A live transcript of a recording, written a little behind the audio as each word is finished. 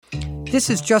This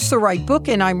is Just the Right Book,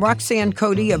 and I'm Roxanne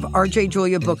Cody of R.J.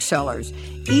 Julia Booksellers.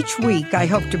 Each week, I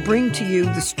hope to bring to you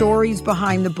the stories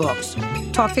behind the books,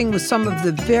 talking with some of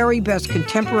the very best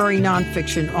contemporary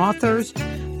nonfiction authors,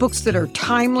 books that are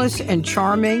timeless and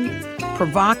charming,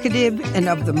 provocative, and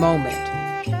of the moment.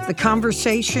 The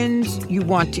conversations you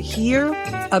want to hear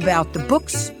about the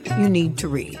books you need to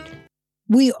read.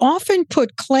 We often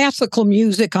put classical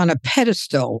music on a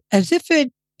pedestal as if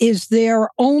it is there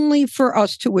only for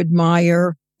us to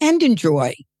admire and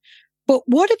enjoy. But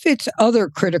what if its other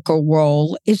critical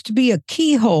role is to be a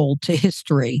keyhole to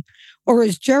history, or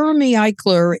as Jeremy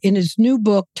Eichler in his new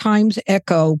book, Time's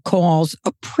Echo, calls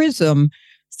a prism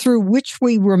through which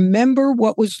we remember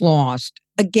what was lost,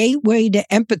 a gateway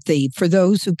to empathy for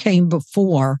those who came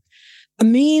before, a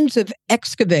means of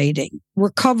excavating,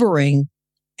 recovering,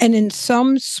 and in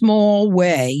some small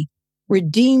way,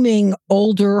 redeeming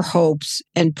older hopes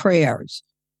and prayers.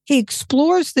 He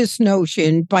explores this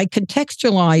notion by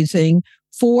contextualizing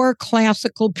 4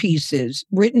 classical pieces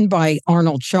written by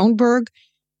Arnold Schoenberg,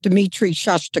 Dmitri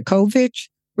Shostakovich,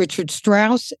 Richard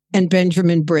Strauss, and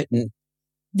Benjamin Britten.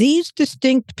 These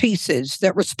distinct pieces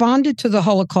that responded to the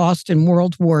Holocaust and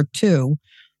World War II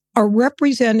are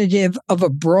representative of a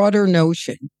broader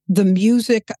notion, the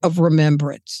music of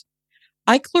remembrance.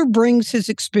 Eichler brings his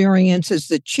experience as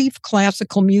the chief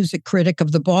classical music critic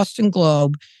of the Boston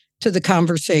Globe to the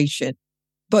conversation.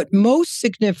 But most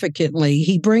significantly,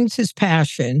 he brings his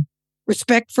passion,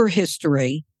 respect for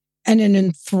history, and an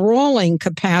enthralling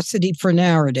capacity for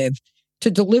narrative to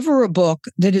deliver a book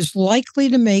that is likely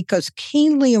to make us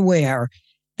keenly aware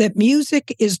that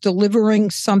music is delivering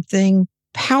something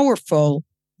powerful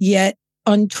yet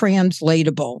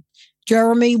untranslatable.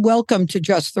 Jeremy, welcome to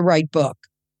Just the Right Book.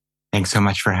 Thanks so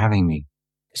much for having me.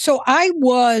 So I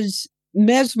was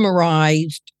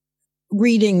mesmerized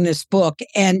reading this book,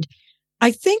 and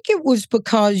I think it was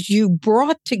because you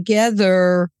brought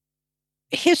together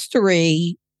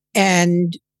history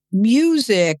and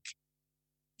music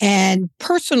and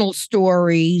personal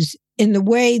stories in the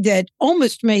way that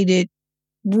almost made it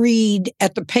read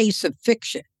at the pace of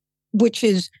fiction, which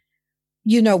is,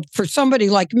 for somebody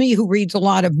like me who reads a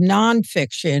lot of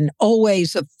nonfiction,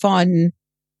 always a fun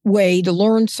way to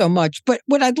learn so much. But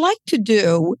what I'd like to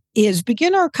do is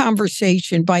begin our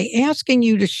conversation by asking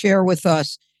you to share with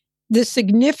us the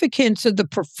significance of the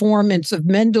performance of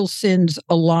Mendelssohn's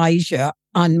Elijah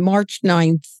on March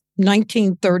 9th,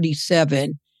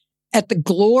 1937, at the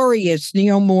glorious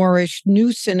neo-Moorish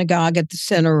New Synagogue at the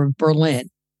center of Berlin.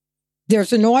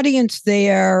 There's an audience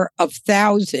there of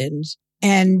thousands,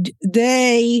 and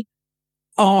they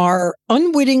are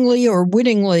unwittingly or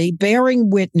wittingly bearing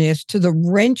witness to the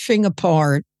wrenching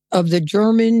apart of the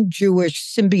German-Jewish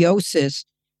symbiosis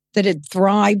that had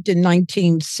thrived in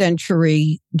 19th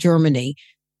century Germany.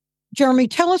 Jeremy,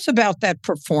 tell us about that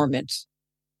performance.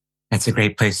 That's a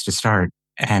great place to start.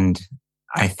 And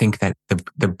I think that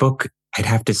the book, I'd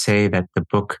have to say that the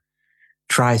book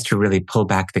tries to really pull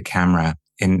back the camera.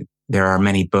 And there are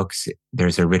many books.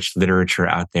 There's a rich literature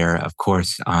out there, of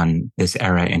course, on this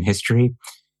era in history.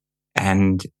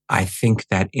 And I think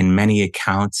that in many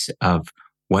accounts of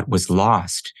what was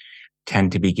lost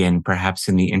tend to begin perhaps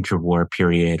in the interwar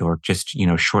period or just,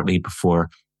 shortly before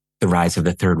the rise of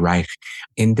the Third Reich.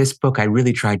 In this book, I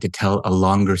really tried to tell a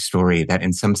longer story that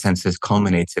in some senses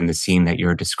culminates in the scene that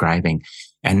you're describing.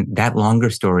 And that longer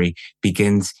story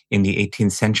begins in the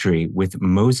 18th century with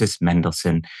Moses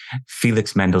Mendelssohn,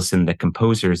 Felix Mendelssohn, the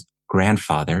composer's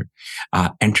grandfather,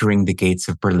 entering the gates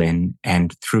of Berlin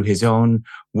and through his own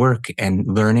work and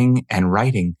learning and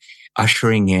writing,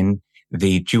 ushering in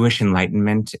the Jewish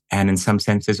Enlightenment and in some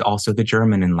senses also the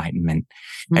German Enlightenment.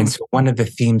 And so one of the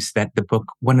things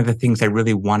I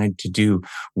really wanted to do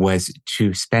was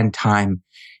to spend time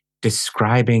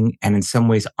describing and in some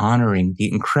ways honoring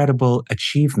the incredible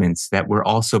achievements that were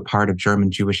also part of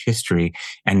German Jewish history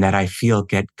and that I feel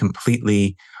get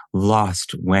completely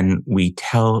lost when we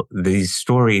tell these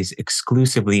stories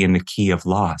exclusively in the key of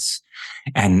loss.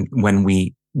 And when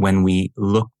we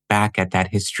look back at that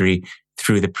history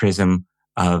through the prism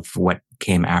of what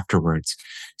came afterwards.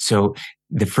 So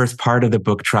the first part of the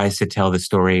book tries to tell the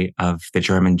story of the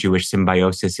German-Jewish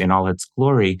symbiosis in all its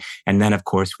glory. And then, of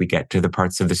course, we get to the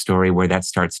parts of the story where that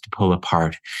starts to pull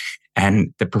apart.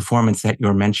 And the performance that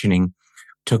you're mentioning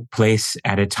took place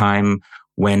at a time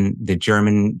when the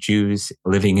German Jews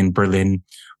living in Berlin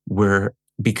were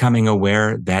becoming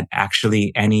aware that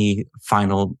actually any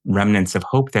final remnants of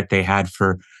hope that they had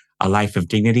for a life of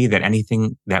dignity, that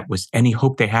anything that was any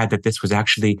hope they had that this was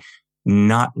actually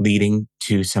not leading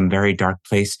to some very dark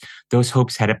place, those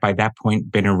hopes had by that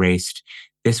point been erased.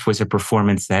 This was a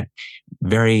performance that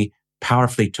very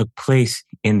powerfully took place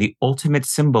in the ultimate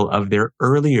symbol of their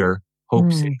earlier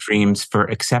hopes and dreams for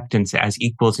acceptance as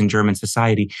equals in German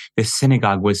society. This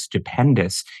synagogue was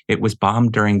stupendous. It was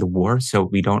bombed during the war, so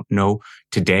we don't know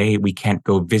today. We can't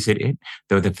go visit it,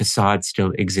 though the facade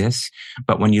still exists.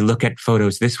 But when you look at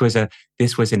photos, this was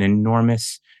an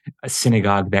enormous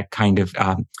synagogue that kind of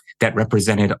that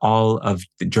represented all of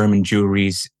the German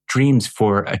Jewry's dreams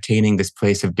for attaining this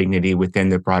place of dignity within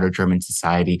the broader German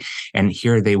society. And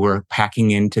here they were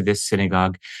packing into this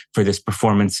synagogue for this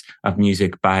performance of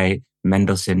music by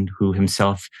Mendelssohn, who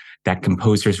himself, that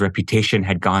composer's reputation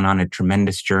had gone on a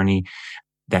tremendous journey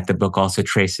that the book also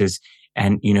traces.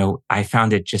 And, I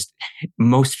found it just,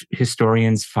 most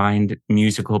historians find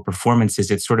musical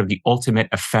performances, it's sort of the ultimate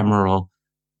ephemeral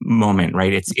moment,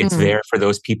 right? It's there for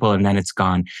those people and then it's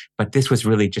gone. But this was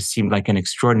really just seemed like an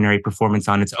extraordinary performance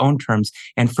on its own terms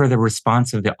and for the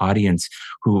response of the audience,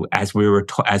 who, as we're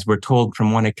told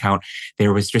from one account,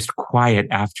 there was just quiet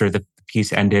after the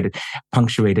piece ended,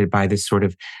 punctuated by this sort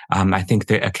of, I think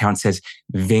the account says,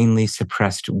 vainly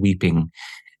suppressed weeping.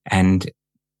 And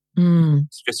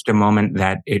it's just a moment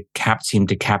that it seemed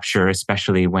to capture,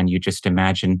 especially when you just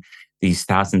imagine these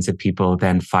thousands of people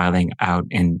then filing out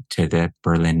into the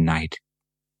Berlin night.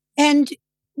 And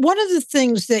one of the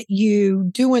things that you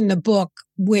do in the book,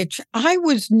 which I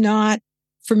was not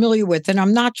familiar with, and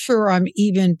I'm not sure I'm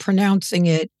even pronouncing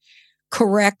it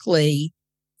correctly,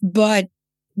 but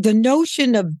the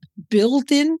notion of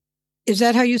Bildung, is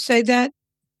that how you say that?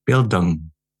 Bildung,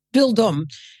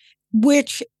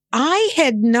 which I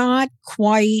had not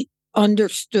quite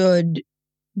understood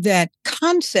that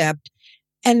concept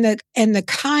and the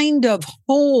kind of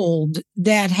hold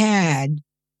that had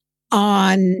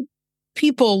on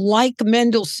people like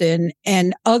Mendelssohn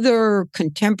and other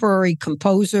contemporary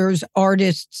composers,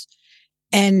 artists,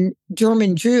 and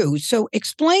German Jews. So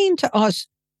explain to us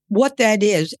what that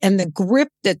is and the grip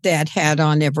that had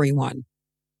on everyone.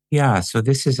 Yeah, so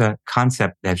this is a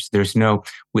concept that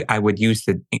I would use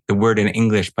the word in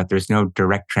English, but there's no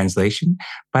direct translation.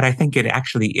 But I think it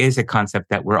actually is a concept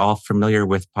that we're all familiar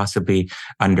with, possibly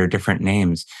under different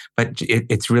names. But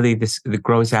it's really this, it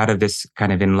grows out of this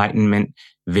kind of Enlightenment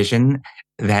vision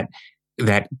that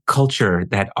culture,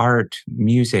 that art,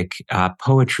 music,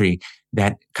 poetry,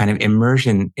 that kind of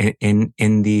immersion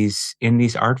in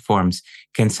these art forms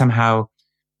can somehow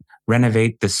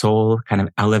renovate the soul, kind of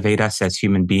elevate us as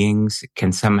human beings,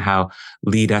 can somehow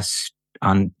lead us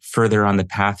further on the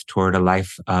path toward a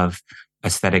life of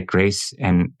aesthetic grace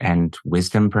and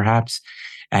wisdom, perhaps.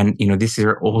 And, these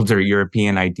are older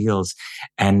European ideals.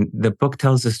 And the book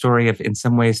tells the story of, in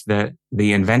some ways, the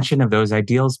invention of those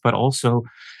ideals, but also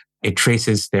it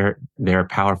traces their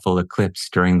powerful eclipse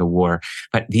during the war.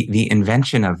 But the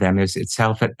invention of them is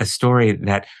itself a story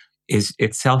that is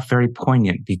itself very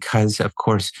poignant because, of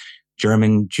course,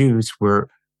 German Jews were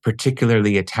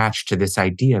particularly attached to this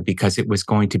idea because it was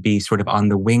going to be sort of on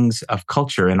the wings of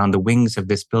culture and on the wings of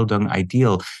this Bildung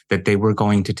ideal that they were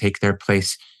going to take their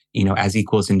place, as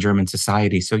equals in German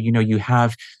society. So, you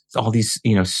have all these,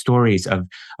 stories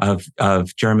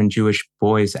of German Jewish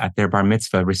boys at their bar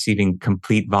mitzvah receiving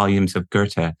complete volumes of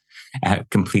Goethe,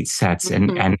 complete sets,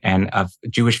 and of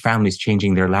Jewish families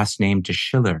changing their last name to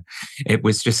Schiller. It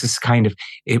was just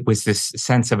this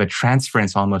sense of a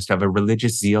transference almost of a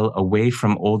religious zeal away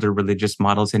from older religious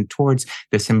models and towards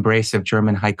this embrace of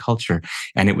German high culture.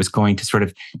 And it was going to sort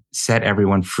of set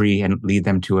everyone free and lead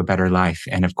them to a better life.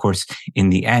 And of course, in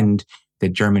the end, the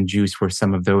German Jews were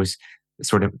some of those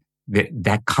sort of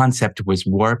that concept was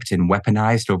warped and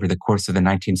weaponized over the course of the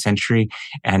 19th century.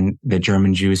 And the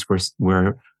German Jews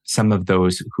were some of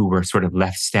those who were sort of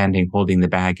left standing, holding the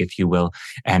bag, if you will,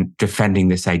 and defending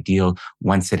this ideal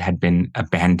once it had been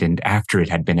abandoned, after it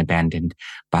had been abandoned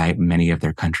by many of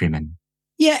their countrymen.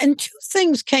 Yeah, and two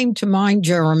things came to mind,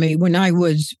 Jeremy, when I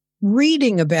was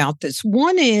reading about this.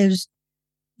 One is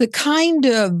the kind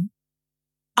of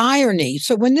irony.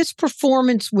 So when this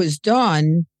performance was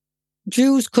done,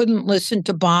 Jews couldn't listen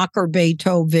to Bach or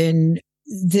Beethoven.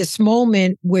 This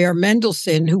moment where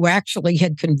Mendelssohn, who actually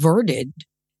had converted,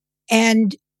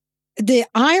 and the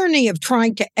irony of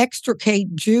trying to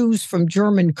extricate Jews from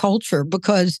German culture,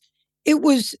 because it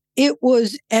was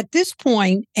at this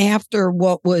point, after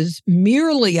what was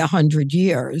merely 100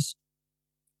 years,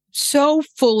 so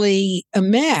fully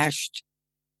enmeshed,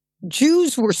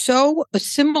 Jews were so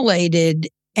assimilated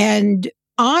and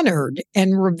honored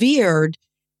and revered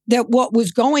that what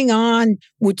was going on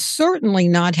would certainly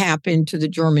not happen to the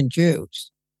German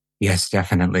Jews. Yes,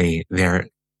 definitely.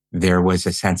 There was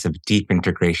a sense of deep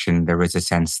integration. There was a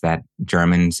sense that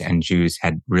Germans and Jews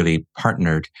had really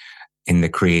partnered in the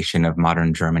creation of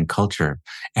modern German culture.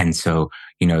 And so,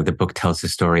 the book tells the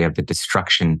story of the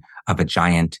destruction of a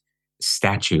giant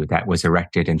statue that was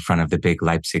erected in front of the big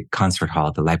Leipzig concert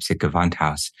hall, the Leipzig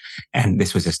Gewandhaus. And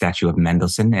this was a statue of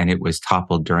Mendelssohn, and it was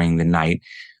toppled during the night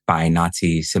by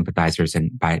Nazi sympathizers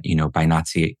and by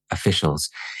Nazi officials.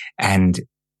 And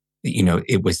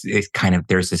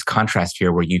there's this contrast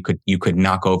here where you could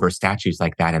knock over statues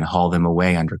like that and haul them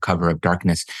away under cover of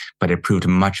darkness, but it proved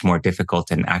much more difficult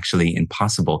and actually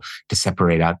impossible to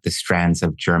separate out the strands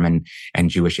of German and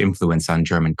Jewish influence on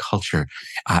German culture.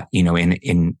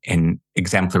 In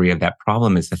exemplary of that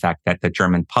problem is the fact that the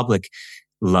German public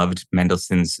loved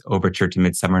Mendelssohn's Overture to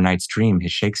Midsummer Night's Dream,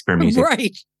 his Shakespeare music,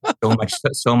 right?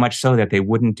 so much so that they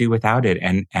wouldn't do without it.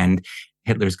 And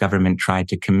Hitler's government tried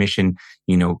to commission,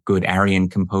 good Aryan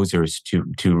composers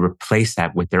to replace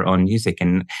that with their own music,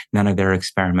 and none of their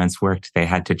experiments worked. They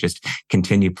had to just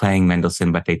continue playing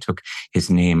Mendelssohn, but they took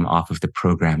his name off of the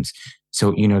programs.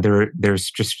 So there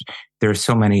are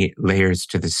so many layers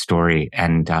to this story,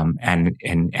 and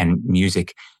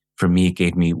music for me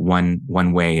gave me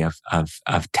one way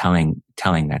of telling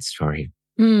that story.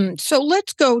 So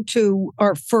let's go to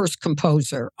our first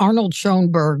composer, Arnold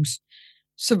Schoenberg's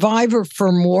Survivor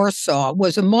from Warsaw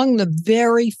was among the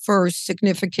very first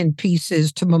significant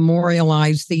pieces to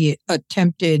memorialize the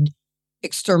attempted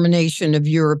extermination of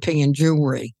European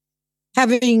Jewry.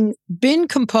 Having been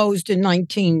composed in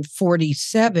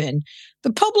 1947,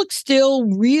 the public still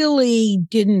really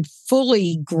didn't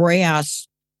fully grasp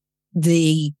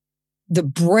the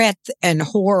breadth and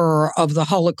horror of the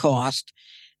Holocaust,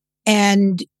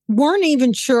 and weren't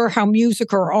even sure how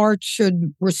music or art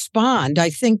should respond. I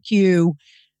think you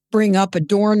bring up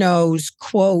Adorno's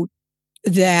quote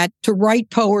that to write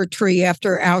poetry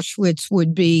after Auschwitz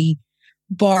would be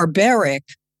barbaric.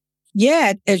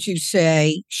 Yet, as you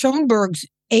say, Schoenberg's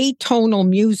atonal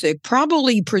music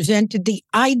probably presented the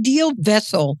ideal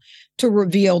vessel to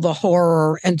reveal the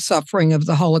horror and suffering of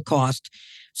the Holocaust.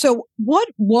 So what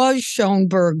was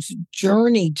Schoenberg's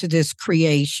journey to this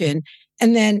creation?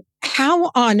 And then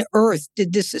how on earth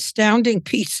did this astounding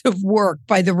piece of work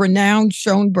by the renowned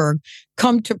Schoenberg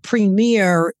come to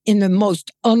premiere in the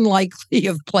most unlikely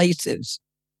of places?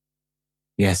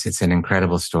 Yes, it's an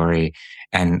incredible story.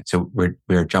 And so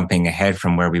we're jumping ahead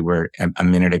from where we were a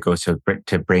minute ago. So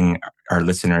to bring our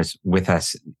listeners with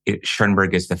us,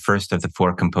 Schoenberg is the first of the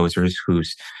four composers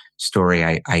whose story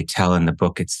I tell in the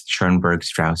book. It's Schoenberg,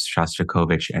 Strauss,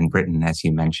 Shostakovich, and Britten, as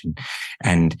you mentioned.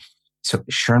 And so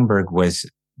Schoenberg was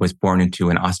born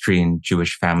into an Austrian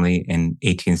Jewish family in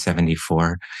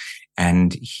 1874.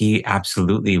 And he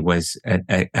absolutely was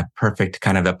a perfect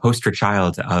kind of a poster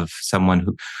child of someone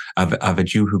of a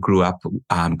Jew who grew up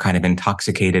kind of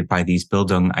intoxicated by these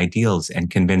Bildung ideals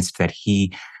and convinced that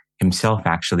he himself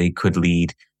actually could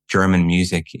lead German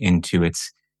music into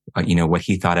its, what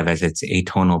he thought of as its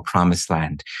atonal promised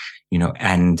land.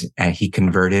 And he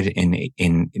converted in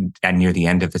near the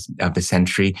end of the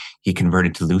century. He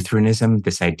converted to Lutheranism.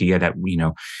 This idea that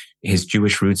his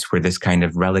Jewish roots were this kind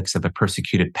of relics of a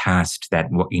persecuted past. That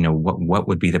what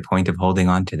would be the point of holding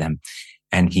on to them?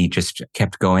 And he just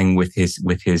kept going with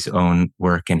his own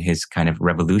work and his kind of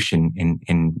revolution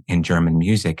in German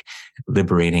music,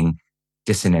 liberating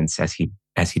dissonance, as he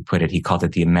put it. He called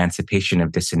it the emancipation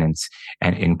of dissonance,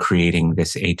 and in creating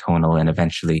this atonal and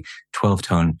eventually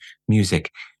 12-tone music.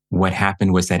 What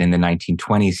happened was that in the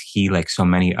 1920s, he, like so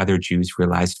many other Jews,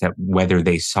 realized that whether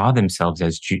they saw themselves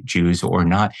as Jews or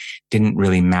not didn't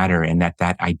really matter, and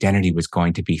that identity was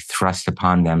going to be thrust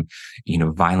upon them,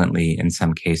 violently in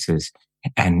some cases.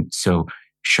 And so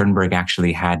Schoenberg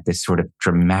actually had this sort of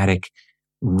dramatic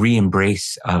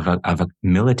re-embrace of a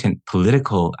militant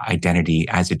political identity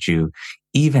as a Jew,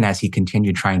 even as he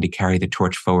continued trying to carry the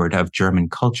torch forward of German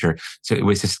culture. So it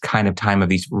was this kind of time of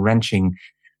these wrenching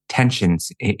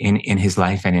tensions in his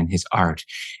life and in his art.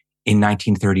 In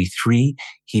 1933,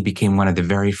 he became one of the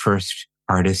very first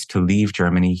artists to leave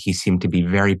Germany. He seemed to be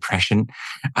very prescient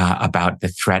about the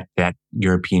threat that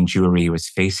European Jewry was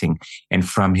facing. And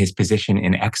from his position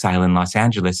in exile in Los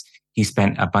Angeles, he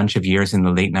spent a bunch of years in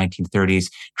the late 1930s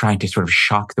trying to sort of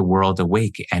shock the world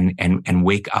awake and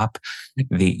wake up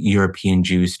the European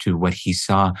Jews to what he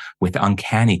saw with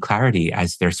uncanny clarity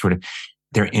as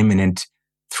their imminent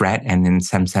threat, and in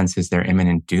some senses their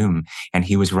imminent doom. And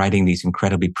he was writing these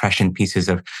incredibly prescient pieces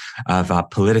of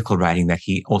political writing that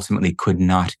he ultimately could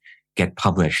not get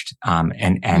published. So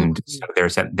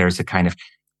there's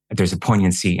a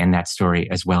poignancy in that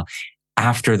story as well.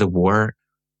 After the war,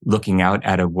 looking out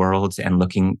at a world and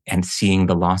looking and seeing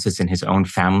the losses in his own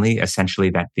family,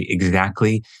 essentially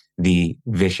exactly the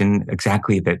vision,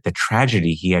 exactly the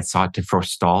tragedy he had sought to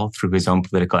forestall through his own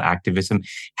political activism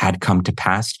had come to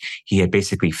pass. He had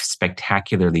basically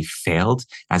spectacularly failed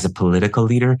as a political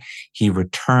leader. He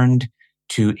returned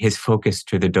to his focus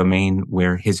to the domain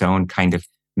where his own kind of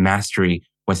mastery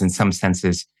was in some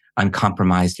senses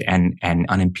uncompromised and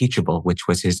unimpeachable, which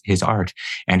was his art.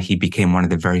 And he became one of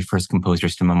the very first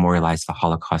composers to memorialize the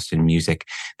Holocaust in music.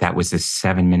 That was this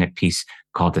 7-minute piece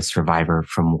called The Survivor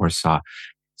from Warsaw.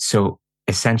 So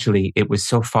essentially, it was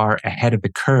so far ahead of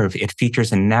the curve. It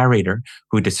features a narrator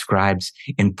who describes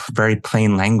in very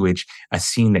plain language a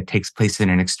scene that takes place in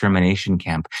an extermination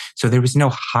camp. So there was no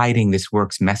hiding this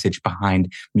work's message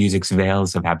behind music's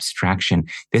veils of abstraction.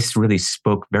 This really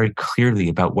spoke very clearly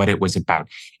about what it was about.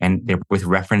 And there, with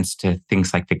reference to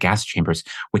things like the gas chambers,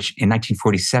 which in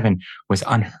 1947 was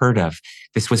unheard of.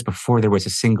 This was before there was a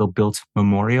single built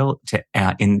memorial to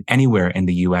in anywhere in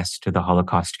the US to the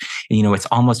Holocaust. And, you know, it's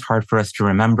almost hard for us to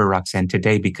remember, Roxanne,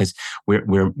 today, because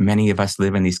we're many of us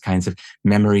live in these kinds of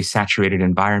memory saturated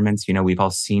environments. You know, we've all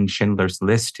seen Schindler's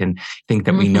List and think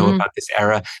that we know about this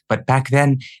era. But back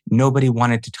then, nobody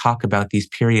wanted to talk about these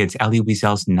periods. Elie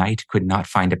Wiesel's Night could not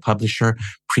find a publisher.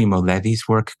 Primo Levi's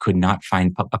work could not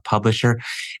find a publisher.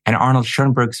 And Arnold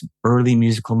Schoenberg's early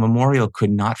musical memorial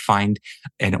could not find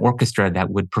an orchestra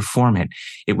that would perform it.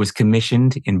 It was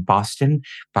commissioned in Boston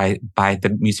by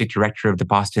the music director of the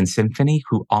Boston Symphony,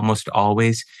 who almost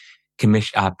always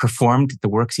performed the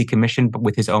works he commissioned, but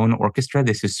with his own orchestra.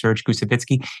 This is Serge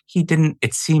Koussevitzky. He did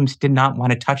not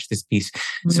want to touch this piece.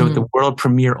 So the world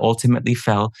premiere ultimately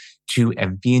fell to a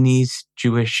Viennese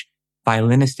Jewish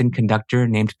violinist and conductor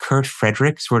named Kurt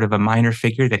Frederick, sort of a minor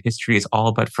figure that history is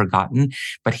all but forgotten.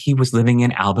 But he was living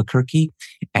in Albuquerque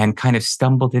and kind of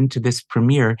stumbled into this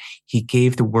premiere. He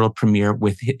gave the world premiere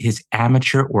with his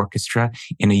amateur orchestra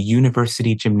in a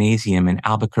university gymnasium in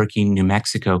Albuquerque, New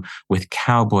Mexico, with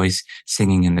cowboys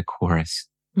singing in the chorus.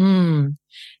 And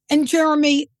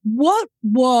Jeremy, what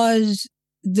was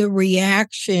the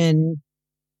reaction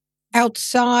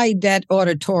outside that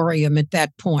auditorium at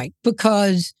that point?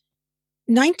 Because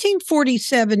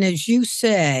 1947, as you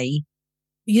say,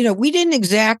 you know, we didn't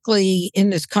exactly in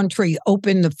this country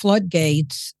open the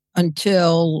floodgates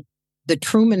until the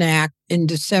Truman Act in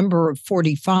December of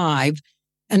 45,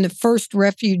 and the first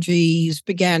refugees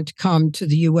began to come to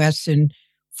the U.S. in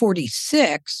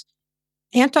 46.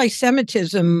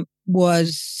 Anti-Semitism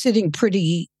was sitting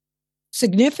pretty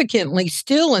significantly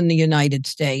still in the United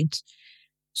States.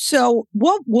 So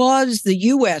what was the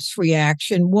U.S.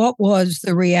 reaction? What was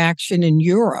the reaction in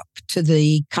Europe to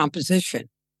the composition?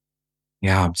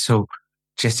 Yeah. So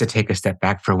just to take a step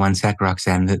back for one sec,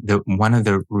 Roxanne, one of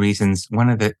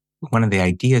the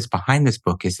ideas behind this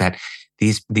book is that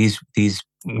these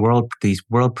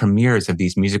world premieres of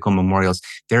these musical memorials,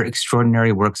 they're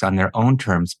extraordinary works on their own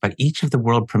terms, but each of the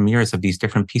world premieres of these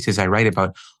different pieces I write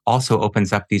about also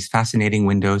opens up these fascinating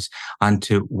windows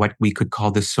onto what we could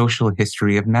call the social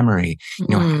history of memory. You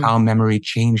know, how memory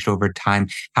changed over time,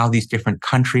 how these different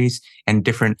countries and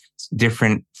different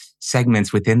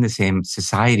segments within the same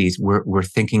societies were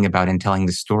thinking about and telling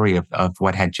the story of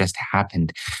what had just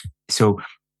happened. So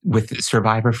with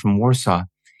Survivor from Warsaw,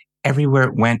 everywhere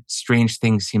it went, strange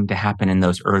things seemed to happen in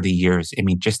those early years. I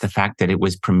mean, just the fact that it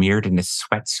was premiered in a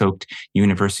sweat-soaked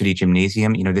university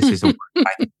gymnasium. You know, this is a work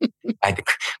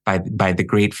by the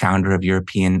great founder of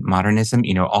European modernism.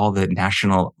 You know, all the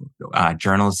national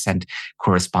journals sent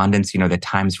correspondence. You know, the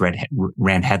Times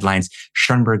ran headlines: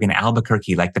 Schoenberg in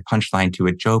Albuquerque, like the punchline to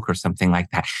a joke or something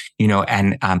like that. You know,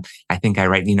 and I think I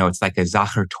write, you know, it's like a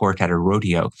Sacher tort at a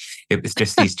rodeo. It was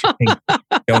just these two things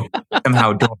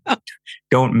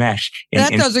don't mesh.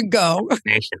 That doesn't go.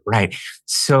 Right.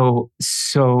 So,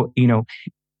 you know,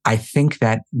 I think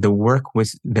that the work,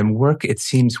 it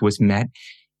seems, was met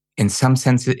in some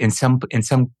sense, in some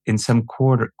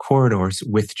corridors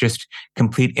with just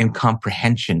complete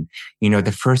incomprehension. You know,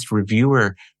 the first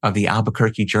reviewer of the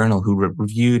Albuquerque Journal who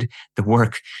reviewed the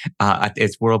work at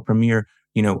its world premiere,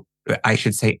 you know, I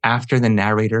should say, after the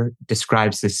narrator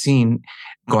describes the scene,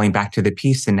 going back to the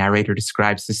piece, the narrator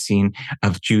describes the scene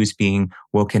of Jews being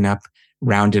woken up,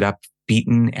 rounded up,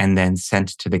 beaten, and then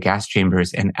sent to the gas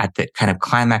chambers. And at the kind of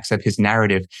climax of his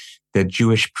narrative, the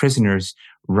Jewish prisoners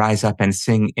rise up and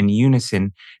sing in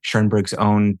unison Schoenberg's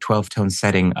own 12-tone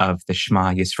setting of the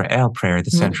Shema Yisrael prayer,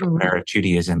 the central prayer of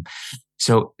Judaism.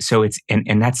 So it's,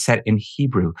 and that's set in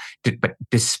Hebrew. But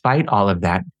despite all of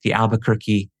that, the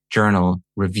Albuquerque Journal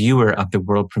reviewer of the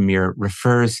world premiere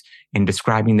in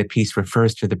describing the piece,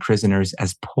 refers to the prisoners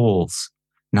as Poles,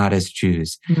 not as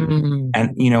Jews.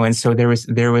 And, you know, and so there was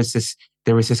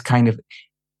this kind of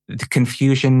the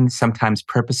confusion, sometimes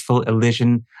purposeful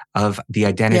elision of the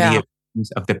identity Yeah.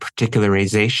 of the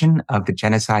particularization of the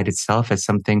genocide itself as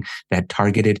something that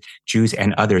targeted Jews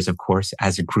and others, of course,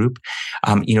 as a group.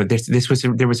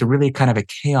 There was a really kind of a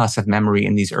chaos of memory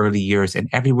in these early years, and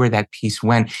everywhere that piece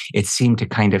went, it seemed to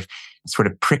kind of sort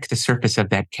of prick the surface of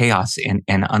that chaos and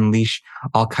unleash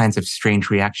all kinds of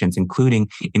strange reactions, including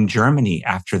in Germany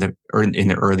in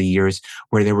the early years,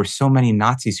 where there were so many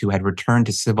Nazis who had returned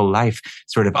to civil life,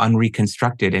 sort of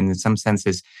unreconstructed and in some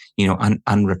senses,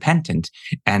 unrepentant.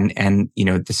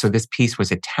 So this piece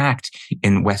was attacked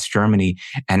in West Germany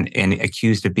and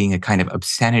accused of being a kind of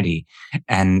obscenity.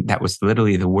 And that was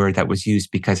literally the word that was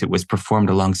used because it was performed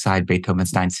alongside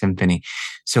Beethoven's Ninth Symphony.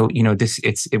 So,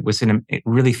 it was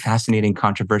really fascinating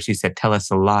controversies that tell us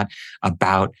a lot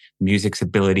about music's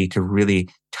ability to really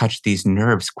touch these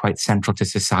nerves quite central to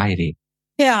society.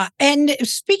 Yeah. And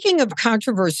speaking of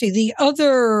controversy, the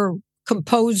other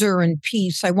composer and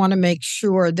piece I want to make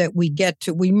sure that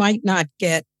we might not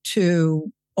get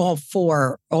to all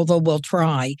four, although we'll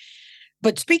try.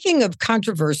 But speaking of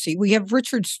controversy, we have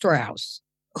Richard Strauss,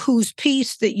 whose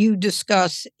piece that you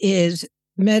discuss is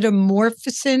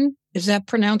Metamorphosen. Is that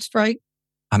pronounced right?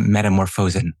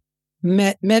 Metamorphosen.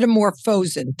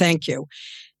 Metamorphosen. Thank you.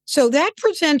 So that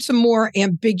presents a more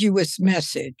ambiguous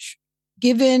message,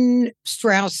 given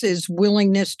Strauss's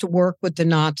willingness to work with the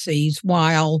Nazis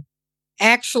while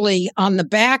actually on the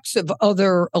backs of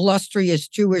other illustrious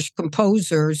Jewish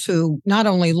composers who not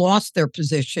only lost their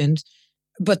positions,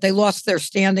 but they lost their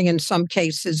standing, in some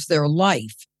cases, their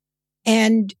life.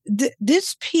 And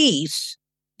this piece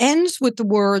ends with the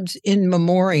words in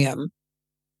memoriam.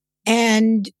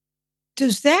 And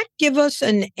does that give us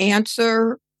an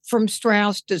answer from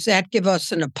Strauss? Does that give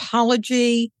us an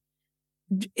apology?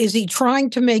 Is he trying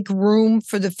to make room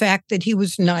for the fact that he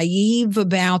was naive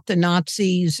about the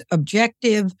Nazis'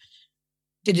 objective?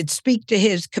 Did it speak to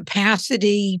his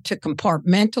capacity to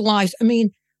compartmentalize? I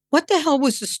mean, what the hell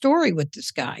was the story with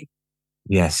this guy?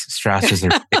 Yes, Strauss was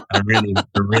a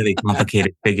really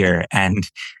complicated figure, and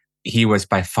he was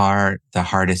by far the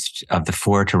hardest of the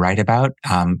four to write about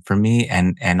for me,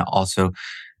 and also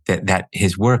that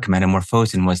his work,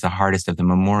 Metamorphosen, was the hardest of the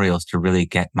memorials to really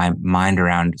get my mind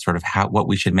around sort of what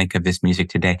we should make of this music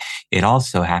today. It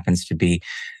also happens to be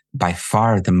by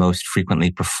far the most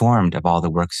frequently performed of all the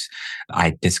works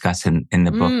I discuss in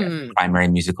the book, Primary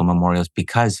Musical Memorials,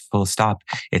 because full stop,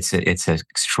 it's an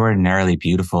extraordinarily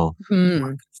beautiful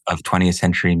work of 20th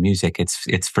century music.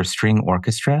 It's for string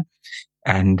orchestra,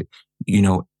 and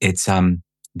it's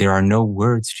there are no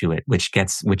words to it, which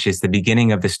is the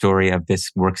beginning of the story of this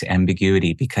work's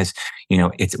ambiguity, because,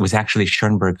 it was actually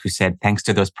Schoenberg who said, thanks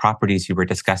to those properties you were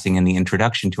discussing in the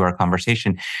introduction to our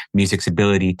conversation, music's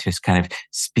ability to kind of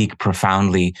speak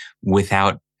profoundly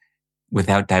without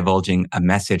divulging a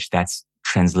message that's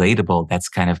translatable, that's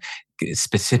kind of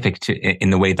specific to, in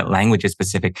the way that language is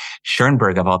specific.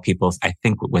 Schoenberg, of all people, I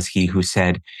think was he who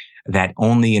said that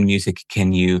only in music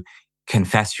can you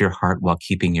confess your heart while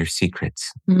keeping your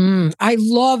secrets. I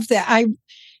love that. I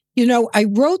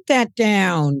wrote that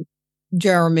down,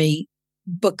 Jeremy,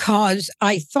 because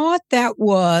I thought that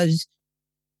was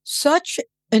such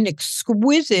an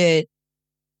exquisite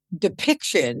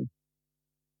depiction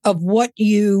of what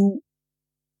you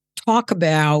talk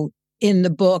about in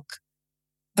the book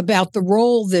about the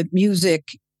role that music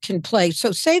can play.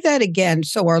 So say that again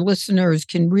so our listeners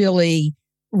can really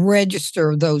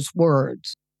register those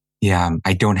words. Yeah,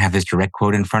 I don't have this direct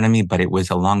quote in front of me, but it was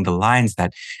along the lines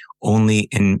that only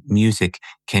in music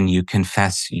can you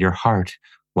confess your heart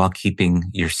while keeping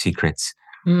your secrets.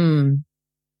 And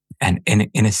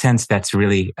in a sense, that's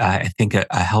really, I think, a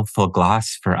helpful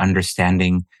gloss for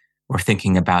understanding or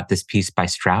thinking about this piece by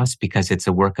Strauss, because it's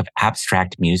a work of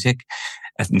abstract music.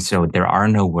 And so there are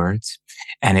no words,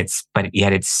 but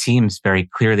yet it seems very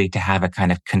clearly to have a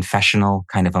kind of confessional,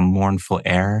 kind of a mournful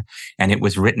air. And it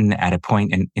was written at a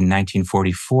point in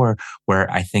 1944 where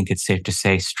I think it's safe to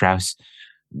say Strauss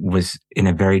was in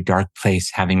a very dark place,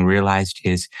 having realized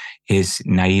his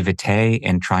naivete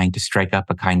and trying to strike up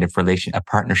a kind of a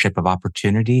partnership of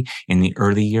opportunity in the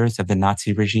early years of the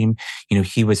Nazi regime.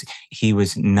 He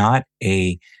was not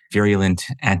a virulent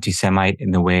anti-Semite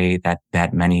in the way that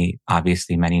many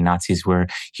Nazis were.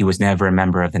 He was never a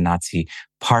member of the Nazi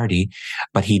party,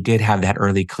 but he did have that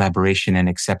early collaboration and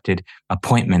accepted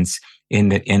appointments in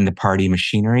the party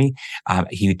machinery.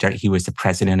 He was the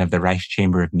president of the Reich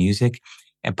Chamber of Music.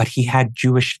 but he had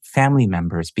Jewish family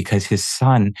members because his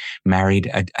son married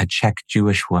a Czech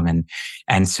Jewish woman.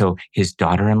 And so his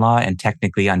daughter-in-law, and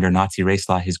technically under Nazi race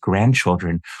law, his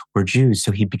grandchildren were Jews.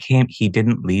 So he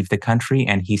didn't leave the country,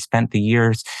 and he spent the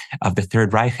years of the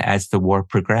Third Reich as the war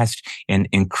progressed in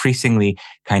increasingly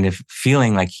kind of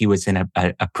feeling like he was in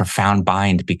a profound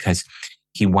bind because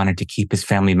he wanted to keep his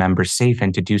family members safe,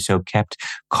 and to do so kept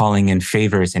calling in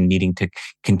favors and needing to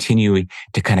continue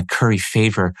to kind of curry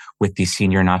favor with these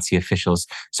senior Nazi officials.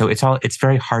 So it's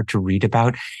very hard to read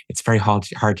about. It's very hard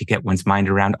to get one's mind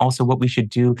around. Also, what we should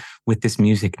do with this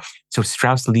music. So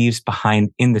Strauss leaves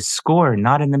behind in the score,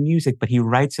 not in the music, but he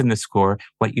writes in the score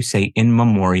what you say in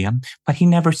memoriam, but he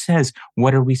never says,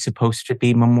 what are we supposed to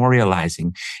be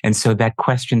memorializing? And so that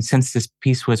question, since this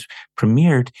piece was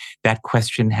premiered, that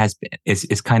question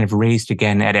is kind of raised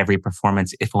again at every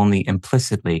performance, if only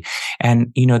implicitly.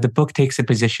 And, the book takes a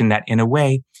position that in a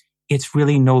way, it's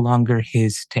really no longer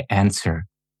his to answer.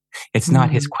 It's not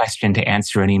his question to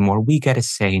answer anymore. We get a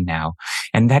say now.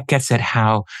 And that gets at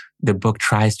how the book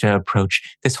tries to approach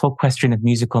this whole question of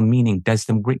musical meaning. Does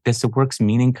the work's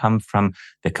meaning come from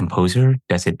the composer?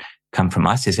 Does it come from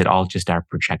us? Is it all just our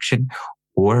projection?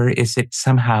 Or is it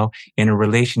somehow in a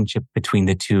relationship between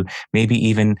the two? Maybe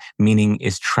even meaning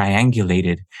is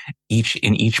triangulated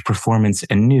in each performance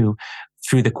anew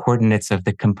through the coordinates of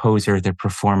the composer, the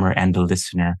performer, and the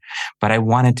listener. But I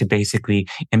wanted to basically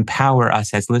empower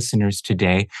us as listeners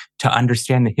today to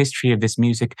understand the history of this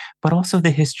music, but also the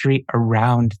history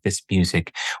around this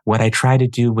music. What I try to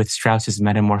do with Strauss's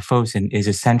Metamorphosen is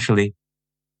essentially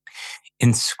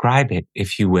inscribe it,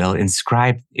 if you will,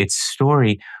 inscribe its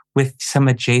story with some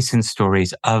adjacent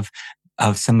stories of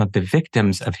some of the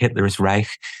victims of Hitler's Reich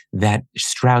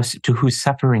to whose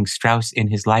suffering Strauss in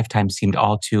his lifetime seemed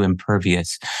all too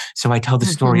impervious. So I tell the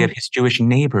story of his Jewish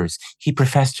neighbors. He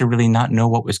professed to really not know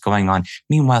what was going on.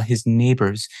 Meanwhile, his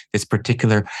neighbors, this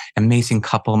particular amazing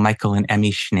couple, Michael and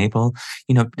Emmy Schnabel,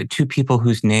 the two people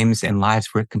whose names and lives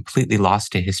were completely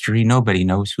lost to history. Nobody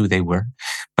knows who they were,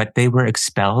 but they were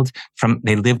expelled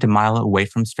they lived a mile away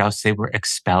from Strauss. They were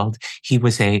expelled. He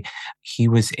was a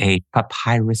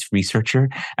papyrus researcher,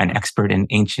 an expert in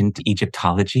ancient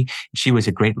Egyptology. She was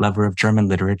a great lover of German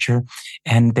literature,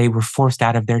 and they were forced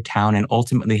out of their town and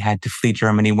ultimately had to flee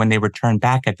Germany. When they returned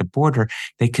back at the border,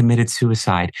 they committed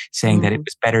suicide, saying that it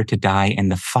was better to die in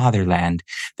the fatherland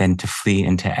than to flee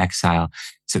into exile.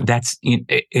 So that's,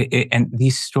 and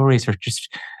these stories are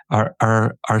just,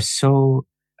 are so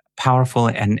powerful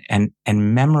and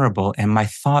memorable. And my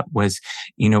thought was,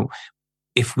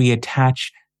 if we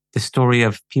attach the story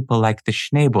of people like the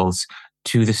Schnabels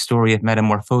to the story of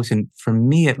Metamorphosen, for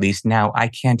me at least now, I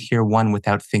can't hear one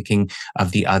without thinking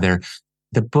of the other.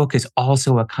 The book is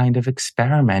also a kind of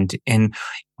experiment in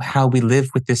how we live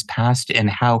with this past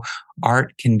and how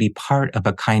art can be part of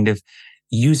a kind of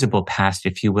usable past,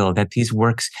 if you will, that these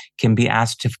works can be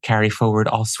asked to carry forward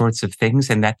all sorts of things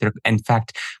and that they're in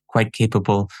fact quite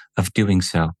capable of doing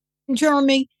so.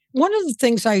 Jeremy, one of the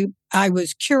things I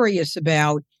was curious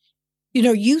about,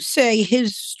 you say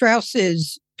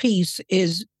Strauss's piece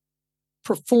is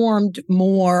performed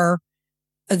more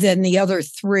than the other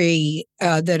three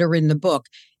that are in the book.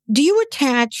 Do you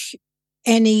attach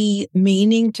any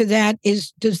meaning to that?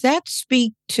 Does that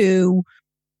speak to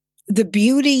the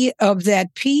beauty of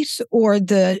that piece or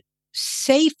the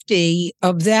safety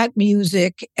of that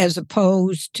music as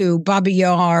opposed to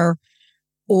Baudelaire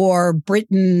or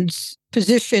Britten's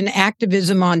position,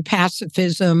 activism on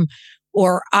pacifism,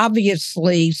 or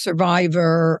obviously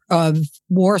Survivor of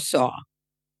Warsaw?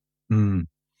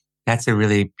 That's a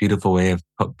really beautiful way of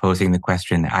posing the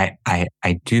question.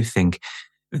 I do think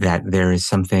that there is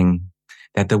something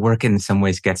that the work in some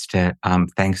ways gets to,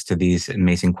 thanks to these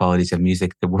amazing qualities of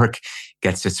music, the work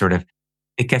gets to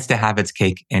it gets to have its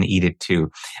cake and eat it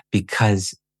too,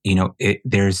 because,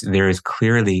 there is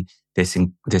clearly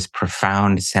this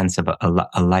profound sense of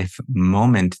a life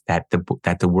moment that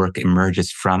the work emerges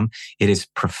from. It is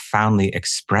profoundly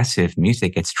expressive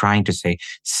music. It's trying to say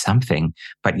something,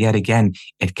 but yet again,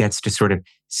 it gets to sort of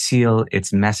seal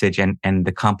its message and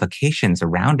the complications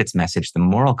around its message, the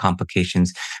moral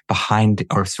complications behind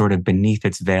or sort of beneath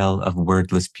its veil of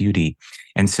wordless beauty.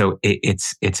 And so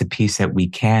it's a piece that we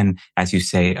can, as you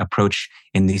say, approach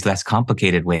in these less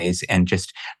complicated ways and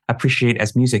just appreciate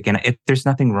as music. And there's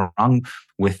nothing wrong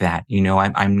with that.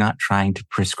 I'm not trying to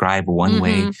prescribe one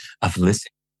way of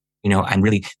listening.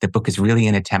 The book is really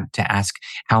an attempt to ask,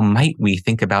 how might we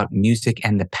think about music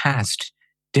and the past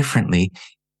differently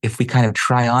if we kind of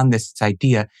try on this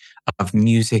idea of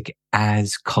music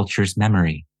as culture's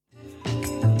memory?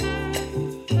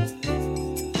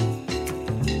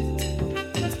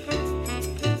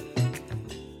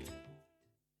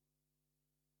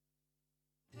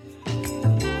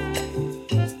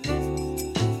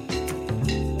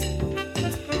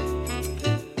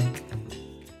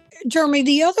 Jeremy,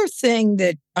 the other thing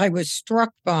that I was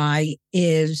struck by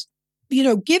is,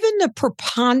 given the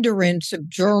preponderance of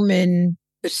German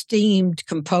esteemed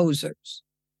composers,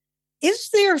 is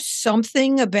there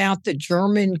something about the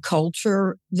German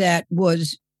culture that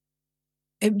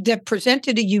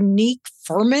presented a unique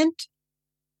ferment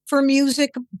for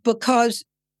music? Because,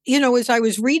 as I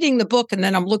was reading the book and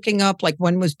then I'm looking up, like,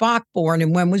 when was Bach born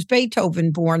and when was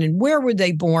Beethoven born and where were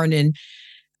they born? And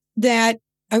that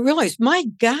I realized, my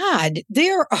God,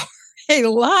 there are a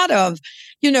lot of,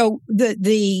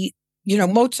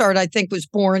 Mozart, I think, was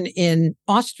born in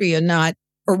Austria,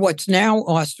 or what's now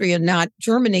Austria, not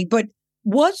Germany. But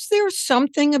was there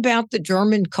something about the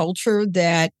German culture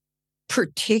that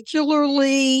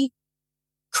particularly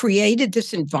created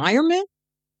this environment?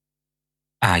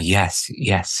 Yes.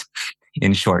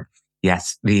 In short,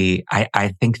 yes.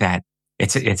 I think that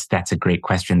that's a great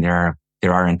question. There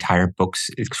are entire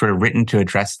books sort of written to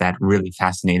address that really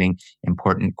fascinating,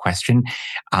 important question.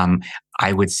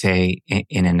 I would say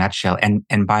in a nutshell,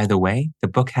 and by the way,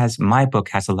 my book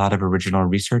has a lot of original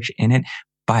research in it,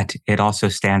 but it also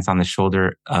stands on the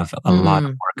shoulder of a lot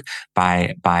of work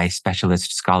by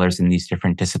specialist scholars in these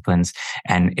different disciplines,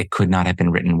 and it could not have been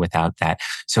written without that.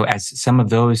 So as some of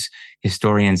those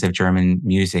historians of German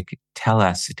music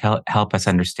help us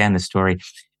understand the story,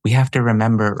 we have to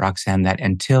remember, Roxanne, that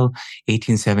until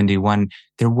 1871,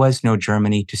 there was no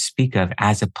Germany to speak of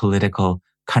as a political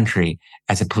country.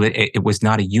 It was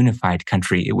not a unified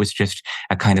country. It was just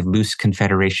a kind of loose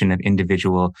confederation of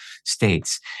individual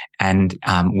states, and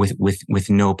with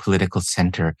no political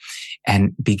center.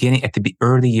 And beginning at the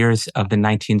early years of the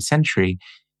 19th century,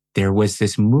 there was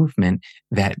this movement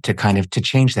to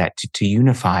change that, to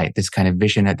unify this kind of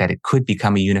vision that it could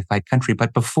become a unified country.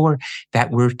 But before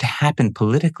that were to happen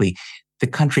politically, the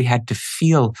country had to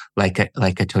feel like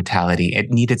a totality.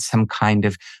 It needed some kind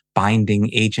of binding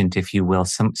agent, if you will,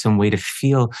 some way to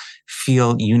feel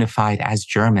unified as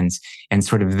Germans. And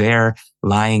sort of there,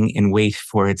 lying in wait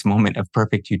for its moment of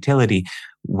perfect utility,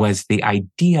 was the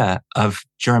idea of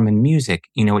German music.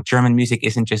 German music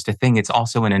isn't just a thing, it's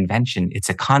also an invention. It's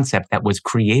a concept that was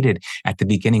created at the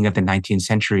beginning of the 19th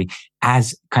century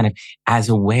as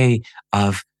a way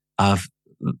of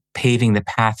paving the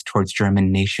path towards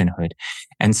German nationhood.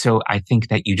 And so I think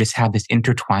that you just have this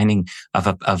intertwining of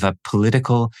a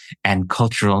political and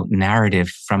cultural narrative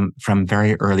from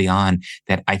very early on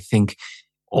that I think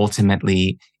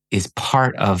ultimately is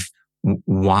part of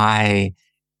why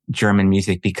German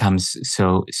music becomes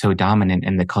so dominant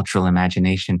in the cultural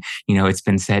imagination.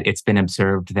 It's been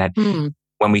observed that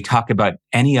when we talk about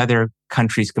any other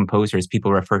country's composers,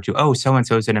 people refer to, oh,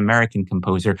 so-and-so is an American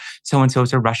composer, so-and-so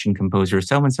is a Russian composer,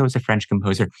 so-and-so is a French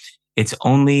composer. It's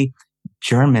only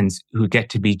Germans who get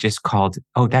to be just called,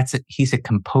 oh, he's a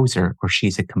composer or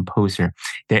she's a composer.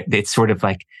 It's sort of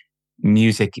like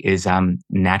music is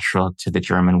natural to the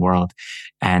German world,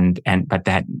 but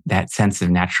that sense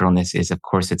of naturalness is, of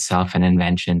course, itself an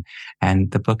invention, and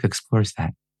the book explores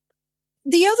that.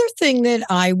 The other thing that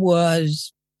I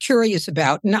was curious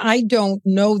about, and I don't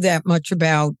know that much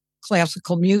about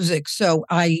classical music, so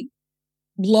I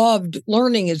loved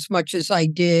learning as much as I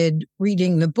did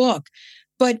reading the book,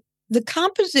 but the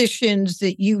compositions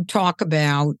that you talk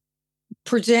about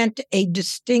present a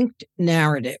distinct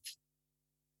narrative.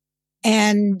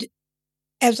 And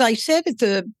as I said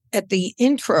at the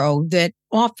intro, that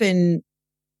often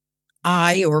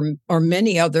I or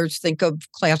many others think of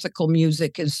classical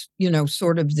music as,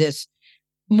 sort of this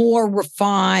more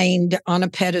refined, on a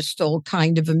pedestal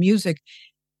kind of a music.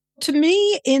 To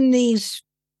me, in these,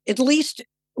 at least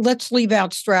let's leave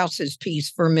out Strauss's piece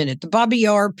for a minute, the Babi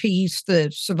Yar piece,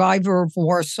 the Survivor of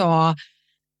Warsaw,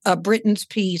 Britten's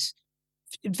piece,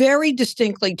 very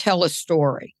distinctly tell a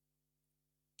story.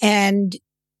 And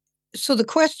so the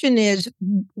question is,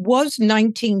 was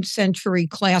 19th century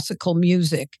classical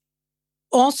music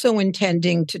also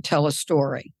intending to tell a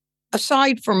story,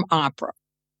 aside from opera?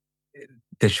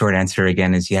 The short answer,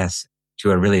 again, is yes,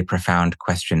 to a really profound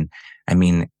question. I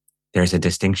mean, there's a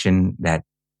distinction that,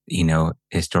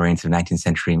 historians of 19th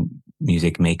century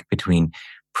music make between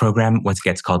what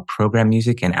gets called program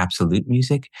music and absolute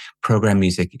music. Program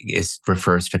music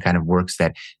refers to kind of works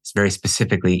that very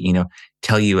specifically,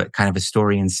 tell you a kind of a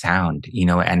story in sound,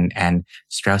 and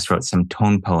Strauss wrote some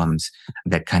tone poems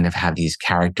that kind of have these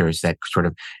characters that sort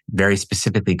of very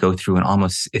specifically go through and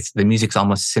the music's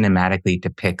almost cinematically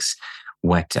depicts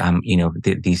what,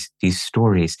 these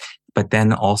stories. But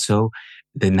then also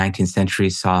the 19th century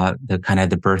saw the kind of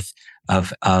the birth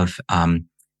of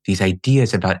these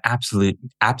ideas about absolute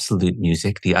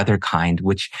music, the other kind,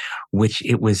 which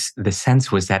it was, the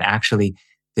sense was that actually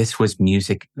this was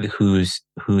music whose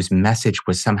message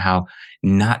was somehow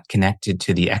not connected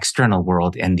to the external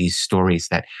world and these stories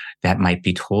that might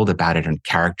be told about it, and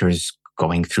characters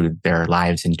going through their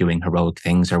lives and doing heroic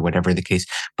things or whatever the case,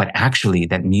 but actually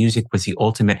that music was the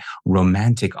ultimate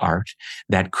romantic art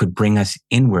that could bring us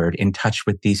inward, in touch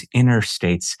with these inner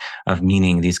states of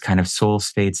meaning, these kind of soul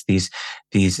states,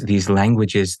 these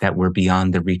languages that were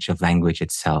beyond the reach of language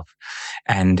itself.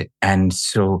 And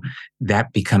so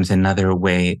that becomes another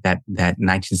way that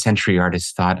 19th century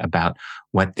artists thought about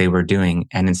what they were doing.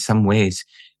 And in some ways,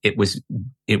 it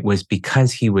was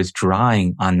because he was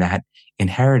drawing on that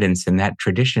inheritance and that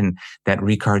tradition that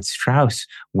Richard Strauss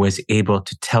was able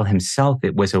to tell himself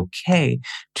it was okay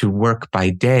to work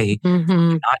by day,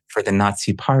 not for the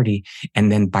Nazi party.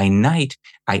 And then by night,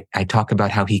 I talk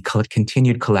about how he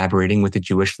continued collaborating with the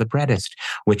Jewish librettist,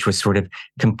 which was sort of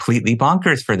completely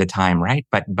bonkers for the time, right?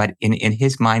 But in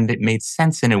his mind, it made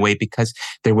sense in a way, because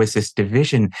there was this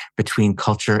division between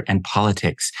culture and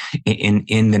politics in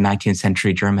the 19th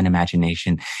century German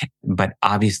imagination. But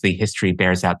obviously, history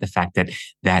bears out the fact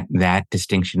that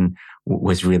distinction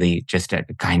was really just a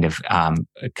kind of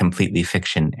completely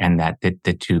fiction, and that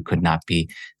the two could not be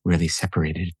really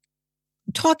separated.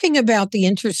 Talking about the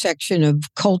intersection of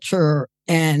culture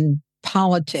and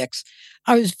politics,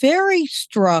 I was very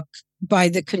struck by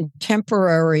the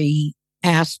contemporary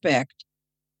aspect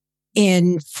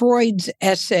in Freud's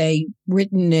essay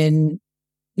written in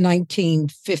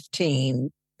 1915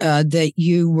 that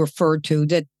you referred to,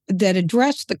 that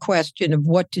addressed the question of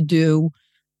what to do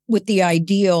with the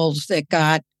ideals that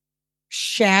got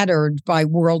shattered by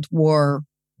World War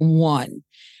I.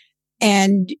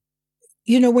 And,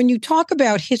 when you talk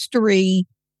about history,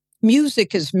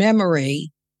 music as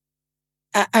memory,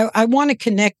 I want to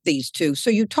connect these two. So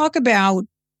you talk about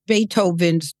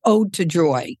Beethoven's Ode to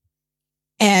Joy.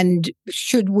 And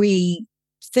should we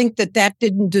think that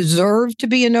didn't deserve to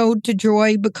be an ode to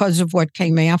joy because of what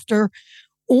came after?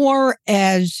 Or,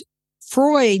 as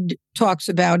Freud talks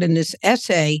about in this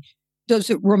essay, does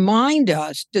it remind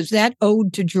us, does that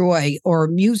ode to joy or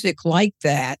music like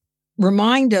that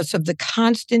remind us of the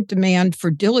constant demand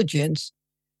for diligence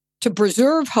to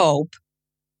preserve hope,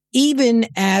 even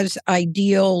as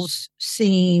ideals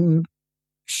seem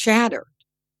shattered?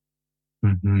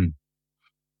 Mm-hmm.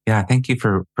 Yeah, thank you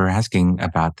for asking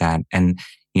about that. And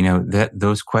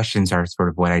those questions are sort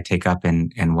of what I take up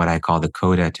in what I call the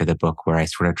coda to the book, where I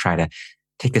sort of try to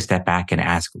take a step back and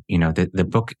ask. The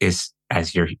book is,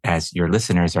 as your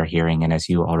listeners are hearing, and as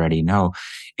you already know,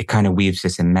 it kind of weaves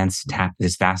this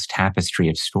this vast tapestry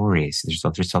of stories.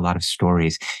 There's a lot of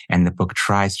stories, and the book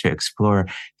tries to explore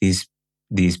these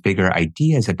bigger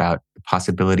ideas about the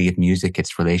possibility of music,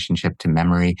 its relationship to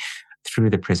memory, through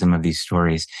the prism of these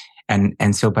stories.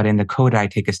 And so, but in the coda, I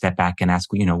take a step back and ask,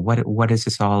 what does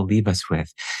this all leave us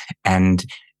with? And,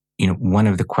 one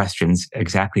of the questions,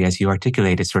 exactly as you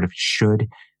articulate, is sort of, should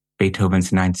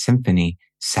Beethoven's Ninth Symphony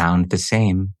sound the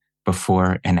same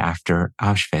before and after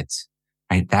Auschwitz?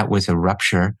 Right? That was a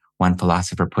rupture. One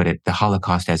philosopher put it, the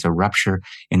Holocaust as a rupture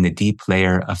in the deep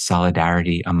layer of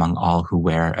solidarity among all who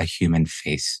wear a human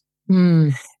face.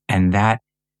 And that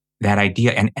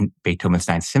idea, and Beethoven's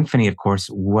Ninth Symphony, of course,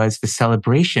 was the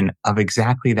celebration of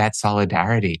exactly that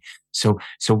solidarity. So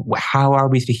how are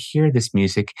we to hear this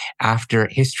music after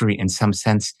history, in some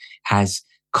sense, has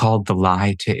called the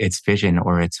lie to its vision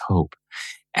or its hope?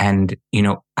 And,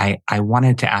 I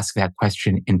wanted to ask that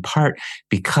question in part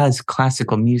because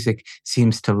classical music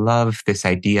seems to love this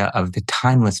idea of the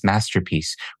timeless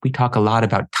masterpiece. We talk a lot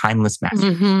about timeless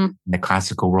masterpiece in the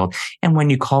classical world. And when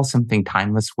you call something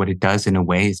timeless, what it does in a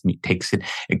way is takes it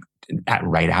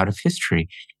right out of history.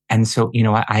 And so,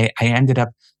 I ended up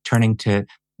turning to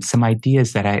some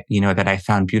ideas that I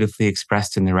found beautifully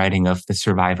expressed in the writing of the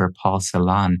survivor Paul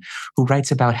Celan, who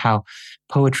writes about how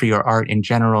poetry or art in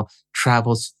general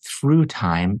travels through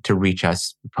time to reach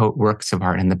us, works of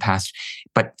art in the past.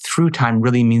 But through time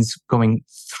really means going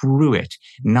through it,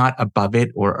 not above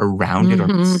it or around it or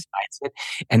besides it.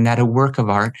 And that a work of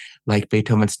art like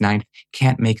Beethoven's Ninth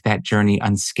can't make that journey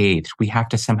unscathed. We have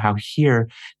to somehow hear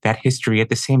that history at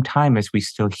the same time as we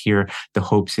still hear the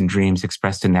hopes and dreams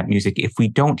expressed in that music. If we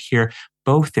don't hear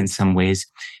both in some ways,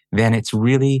 then it's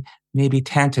really maybe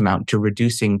tantamount to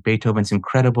reducing Beethoven's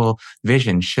incredible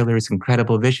vision, Schiller's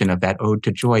incredible vision of that ode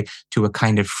to joy, to a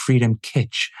kind of freedom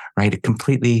kitsch, right? It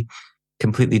completely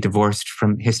divorced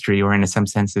from history, or in some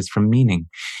senses from meaning.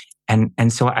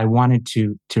 And so I wanted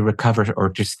to recover, or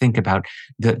just think about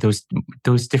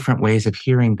those different ways of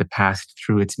hearing the past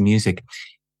through its music.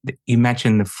 You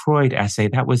mentioned the Freud essay.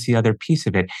 That was the other piece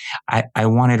of it. I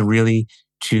wanted really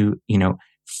to,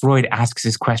 Freud asks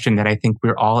this question that I think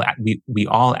we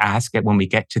all ask it when we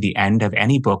get to the end of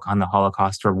any book on the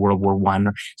Holocaust or World War I,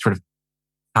 or sort of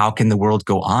how can the world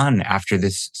go on after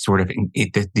this sort of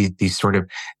these sort of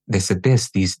this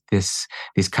abyss,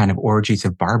 these kind of orgies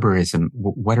of barbarism?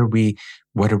 What are we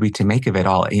to make of it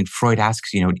all? And Freud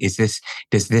asks,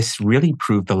 does this really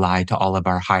prove the lie to all of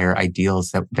our higher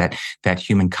ideals that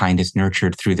humankind has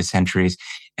nurtured through the centuries?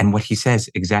 And what he says,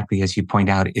 exactly as you point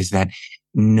out, is that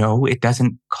no, it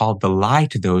doesn't call the lie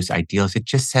to those ideals. It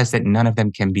just says that none of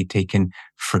them can be taken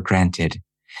for granted.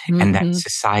 Mm-hmm. And that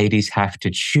societies have to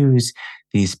choose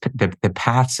the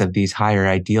paths of these higher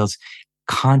ideals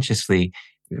consciously,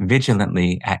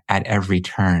 vigilantly at every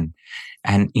turn.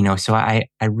 And, so I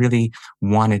really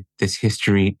wanted this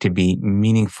history to be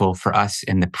meaningful for us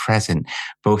in the present,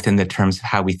 both in the terms of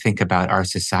how we think about our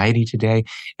society today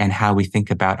and how we think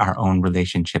about our own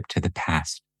relationship to the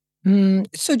past.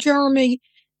 So, Jeremy,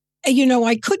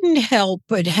 I couldn't help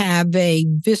but have a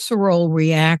visceral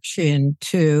reaction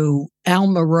to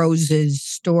Alma Rose's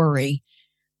story,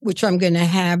 which I'm going to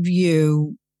have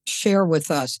you share with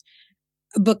us,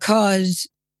 because,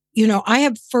 I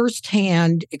have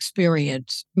firsthand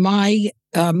experience. My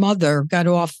mother got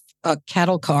off a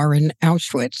cattle car in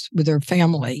Auschwitz with her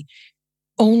family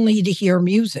only to hear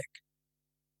music.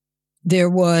 There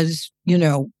was,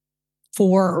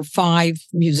 4 or 5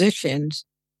 musicians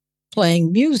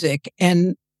playing music.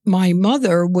 And my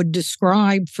mother would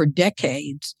describe for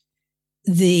decades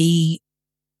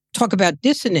talk about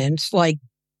dissonance, like,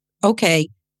 okay,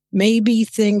 maybe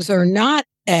things are not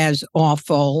as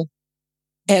awful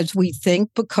as we think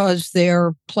because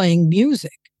they're playing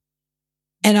music.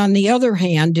 And on the other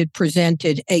hand, it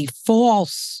presented a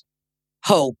false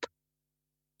hope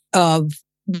of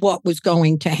what was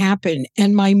going to happen.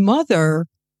 And my mother,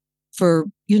 for,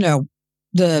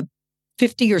 the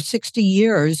 50 or 60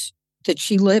 years that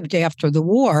she lived after the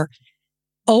war,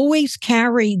 always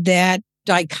carried that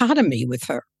dichotomy with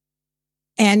her,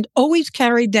 and always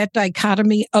carried that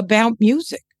dichotomy about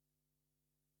music.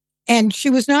 And she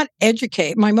was not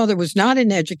educated. My mother was not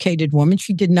an educated woman.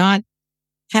 She did not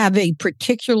have a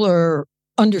particular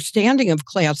understanding of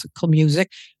classical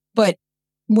music. But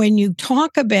when you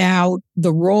talk about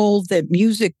the role that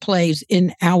music plays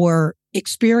in our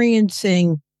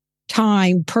experiencing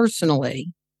time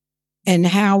personally and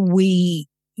how we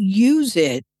use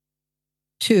it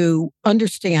to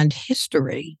understand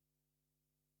history,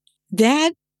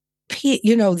 that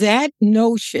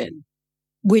notion,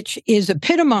 which is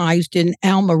epitomized in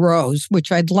Alma Rose,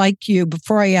 which I'd like you,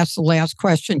 before I ask the last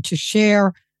question, to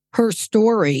share her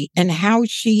story and how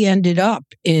she ended up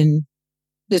in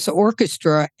this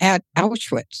orchestra at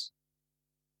Auschwitz.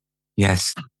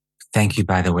 Yes. Thank you,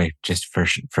 by the way, just for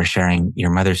sharing your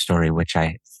mother's story, which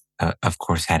I, of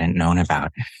course, hadn't known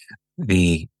about.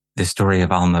 The story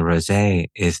of Alma Rose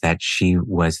is that she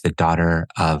was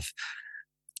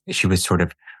sort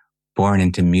of born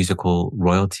into musical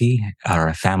royalty, or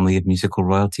a family of musical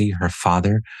royalty. Her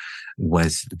father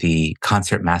was the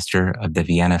concertmaster of the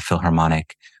Vienna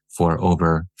Philharmonic for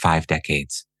over 5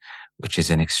 decades, which is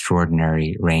an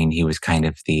extraordinary reign. He was kind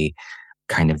of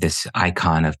this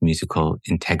icon of musical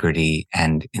integrity,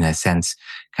 and in a sense,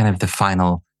 kind of the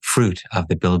final fruit of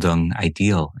the Bildung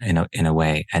ideal in a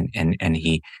way. And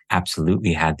he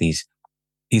absolutely had these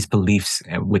beliefs,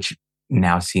 which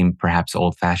now seem perhaps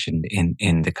old-fashioned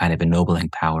in the kind of ennobling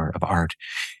power of art.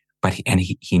 But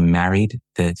he married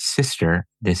the sister.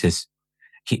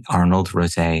 Arnold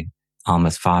Rose,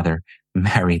 Alma's father,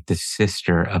 married the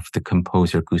sister of the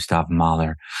composer Gustav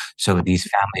Mahler. So these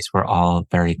families were all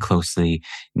very closely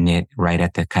knit, right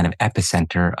at the kind of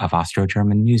epicenter of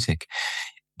Austro-German music.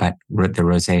 But the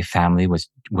Rose family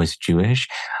was Jewish.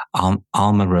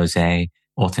 Alma Rose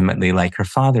ultimately, like her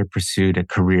father, pursued a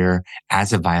career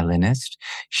as a violinist.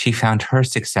 She found her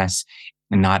success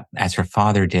not as her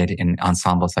father did in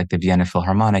ensembles like the Vienna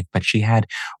Philharmonic, but she had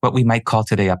what we might call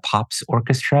today a pops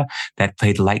orchestra that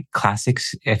played light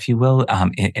classics, if you will,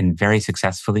 and very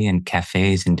successfully in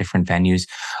cafes and different venues,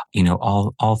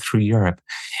 all through Europe.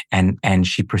 And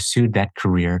she pursued that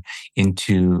career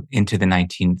into the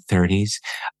 1930s.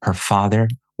 Her father,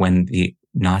 when the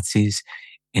Nazis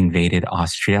invaded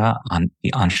Austria on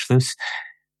the Anschluss,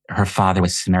 her father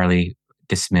was summarily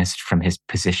dismissed from his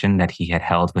position that he had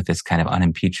held with this kind of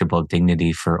unimpeachable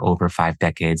dignity for over 5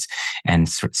 decades, and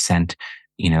sent,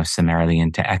 summarily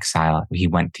into exile.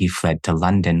 He fled to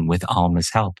London with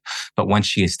Alma's help. But once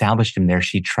she established him there,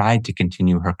 she tried to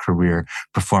continue her career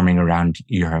performing around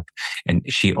Europe. And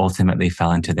she ultimately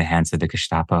fell into the hands of the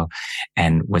Gestapo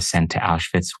and was sent to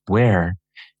Auschwitz, where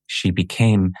she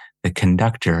became the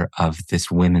conductor of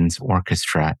this women's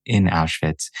orchestra in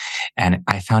Auschwitz. And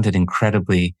I found it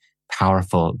incredibly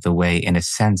powerful the way, in a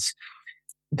sense,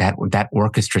 that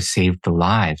orchestra saved the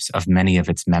lives of many of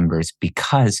its members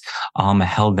because Alma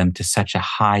held them to such a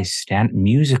high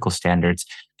musical standards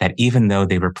that even though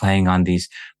they were playing on these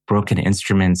broken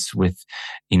instruments with,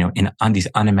 on these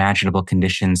unimaginable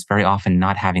conditions, very often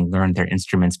not having learned their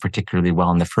instruments particularly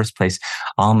well in the first place,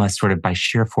 Alma, sort of by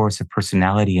sheer force of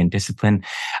personality and discipline,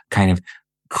 kind of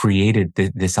created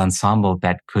this ensemble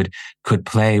that could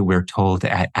play, we're told,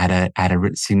 at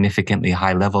a significantly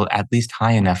high level, at least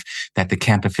high enough that the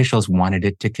camp officials wanted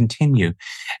it to continue.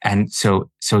 And so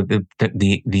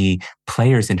the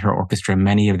players in her orchestra,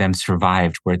 many of them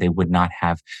survived where they would not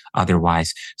have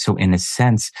otherwise. So in a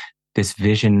sense, this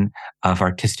vision of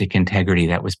artistic integrity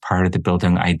that was part of the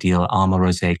building ideal, Alma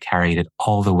Rosé carried it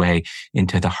all the way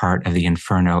into the heart of the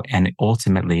Inferno, and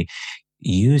ultimately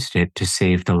used it to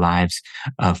save the lives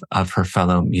of her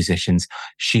fellow musicians.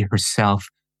 She herself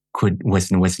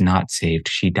was not saved.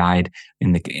 She died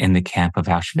in the camp of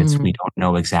Auschwitz. We don't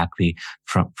know exactly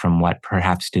from what,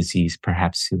 perhaps disease,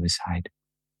 perhaps suicide.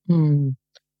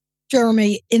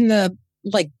 Jeremy, in the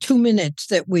 2 minutes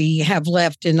that we have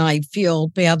left, and I feel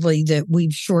badly that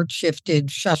we've short shifted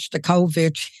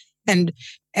Shostakovich and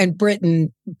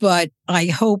Britain, but I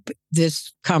hope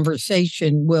this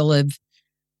conversation will have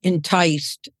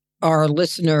enticed our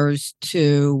listeners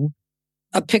to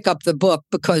pick up the book,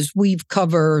 because we've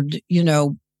covered,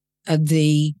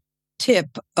 the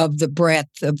tip of the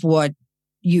breadth of what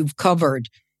you've covered.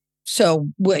 So,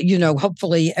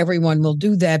 hopefully everyone will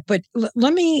do that. But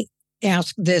let me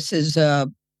ask this as a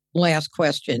last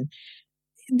question.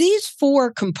 These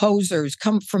four composers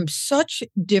come from such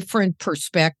different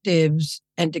perspectives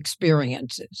and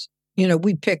experiences.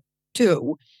 We picked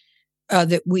two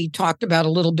that we talked about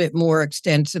a little bit more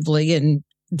extensively, and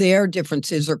their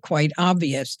differences are quite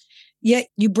obvious. Yet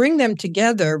you bring them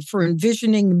together for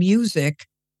envisioning music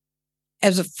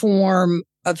as a form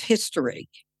of history.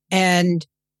 And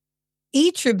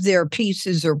each of their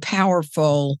pieces are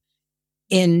powerful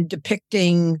in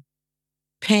depicting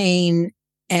pain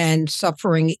and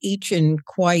suffering, each in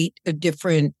quite a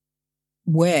different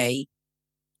way.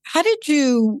 How did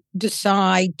you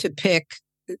decide to pick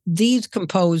these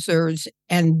composers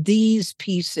and these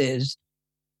pieces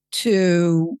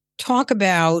to talk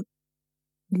about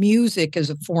music as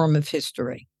a form of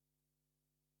history?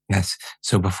 Yes.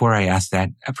 So before I ask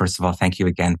that, first of all, thank you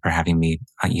again for having me,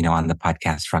 on the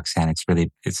podcast, Roxanne.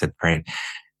 It's a very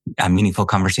meaningful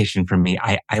conversation for me.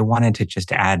 I wanted to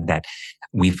just add that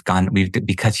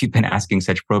because you've been asking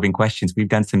such probing questions, we've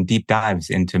done some deep dives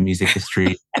into music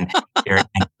history and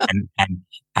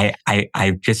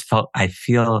I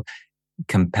feel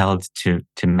compelled to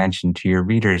mention to your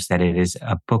readers that it is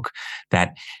a book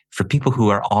that, for people who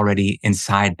are already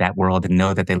inside that world and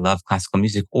know that they love classical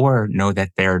music, or know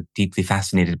that they're deeply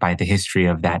fascinated by the history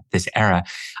of this era,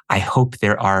 I hope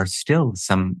there are still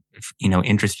some,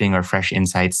 interesting or fresh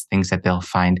insights, things that they'll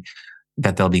find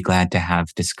that they'll be glad to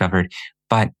have discovered.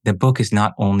 But the book is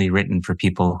not only written for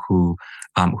people who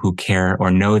care or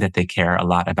know that they care a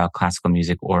lot about classical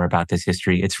music or about this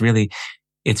history. It's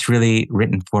really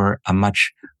written for a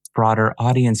much broader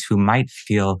audience who might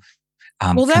feel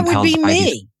well, that would be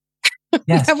me.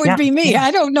 Yes, that would be me. Yeah.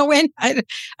 I don't know. And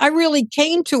I really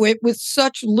came to it with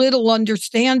such little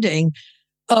understanding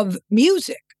of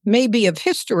music, maybe of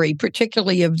history,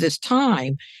 particularly of this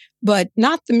time, but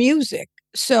not the music.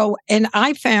 So, and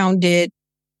I found it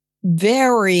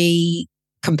very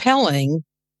compelling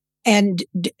and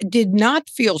did not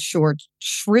feel short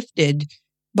shrifted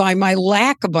by my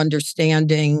lack of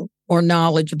understanding or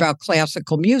knowledge about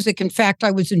classical music. In fact,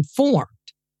 I was informed.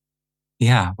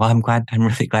 Yeah, well, I'm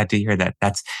really glad to hear that.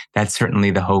 That's certainly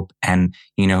the hope. And,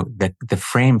 the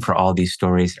frame for all these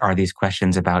stories are these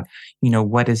questions about,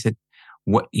 what is it,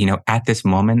 at this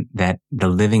moment that the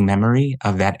living memory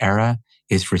of that era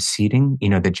is receding.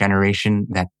 The generation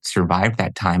that survived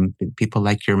that time, people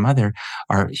like your mother,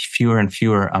 are fewer and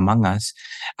fewer among us.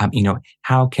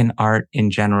 How can art in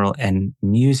general and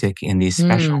music in these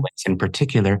special ways in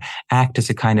particular act as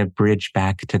a kind of bridge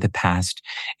back to the past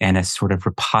and a sort of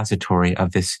repository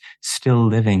of this still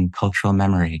living cultural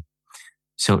memory?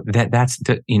 So that's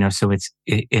so it's,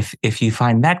 if you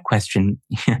find that question,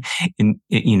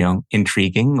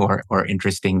 intriguing or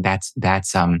interesting, that's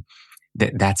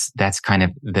kind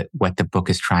of what the book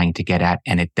is trying to get at.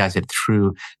 And it does it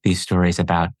through these stories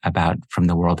about from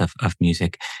the world of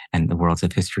music and the worlds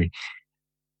of history.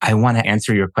 I want to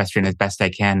answer your question as best I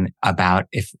can about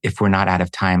if we're not out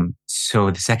of time. So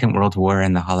the Second World War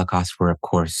and the Holocaust were, of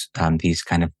course, these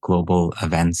kind of global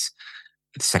events.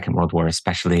 the Second World War,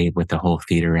 especially with the whole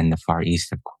theater in the Far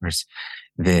East, of course.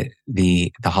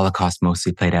 The Holocaust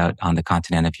mostly played out on the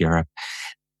continent of Europe.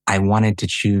 I wanted to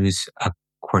choose a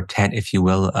quartet, if you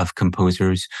will, of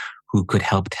composers who could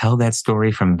help tell that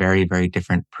story from very, very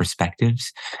different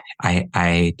perspectives.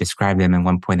 I describe them at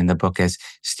one point in the book as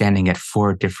standing at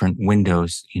 4 different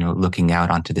windows, looking out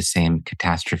onto the same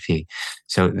catastrophe.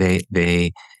 So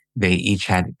they each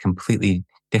had completely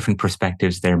different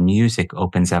perspectives. Their music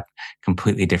opens up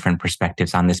completely different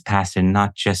perspectives on this past, and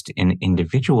not just in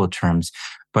individual terms,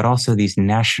 but also these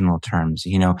national terms.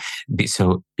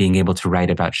 So being able to write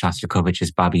about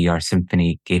Shostakovich's Babi Yar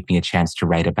Symphony gave me a chance to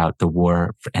write about the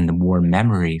war and the war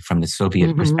memory from the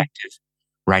Soviet perspective.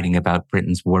 Writing about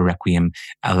Britain's War Requiem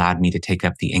allowed me to take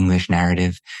up the English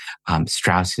narrative.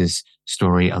 Strauss's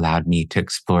story allowed me to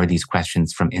explore these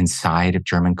questions from inside of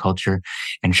German culture.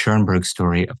 And Schoenberg's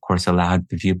story, of course, allowed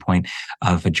the viewpoint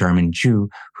of a German Jew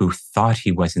who thought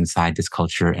he was inside this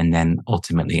culture and then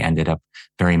ultimately ended up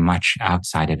very much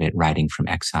outside of it, writing from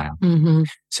exile.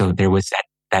 So there was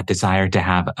that desire to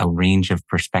have a range of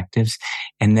perspectives.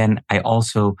 And then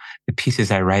the pieces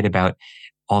I write about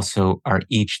also are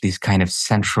each these kind of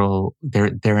central,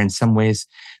 they're in some ways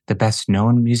the best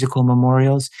known musical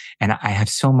memorials. And I have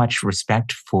so much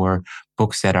respect for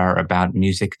books that are about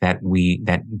music that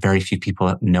very few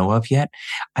people know of yet.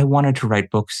 I wanted to write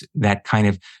books that kind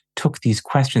of took these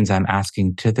questions I'm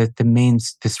asking to the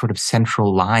sort of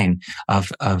central line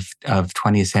of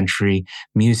 20th century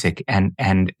music,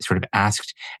 and sort of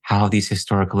asked how these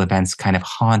historical events kind of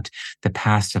haunt the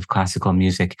past of classical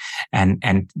music,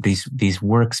 and these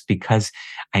works, because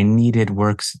I needed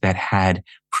works that had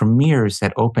premieres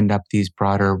that opened up these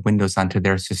broader windows onto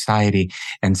their society.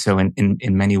 And so in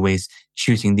many ways,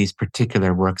 choosing these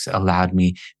particular works allowed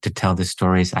me to tell the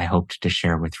stories I hoped to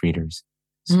share with readers.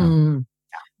 So.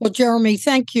 Well, Jeremy,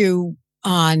 thank you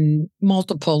on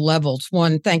multiple levels.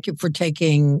 One, thank you for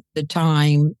taking the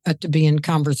time to be in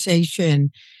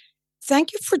conversation.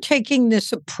 Thank you for taking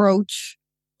this approach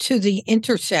to the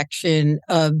intersection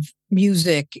of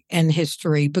music and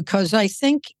history, because I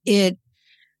think it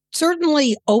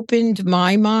certainly opened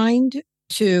my mind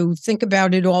to think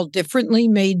about it all differently,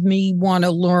 made me want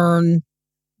to learn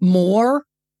more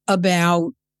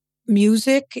about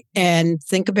music and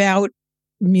think about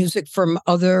music from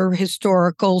other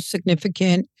historical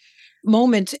significant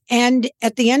moments. And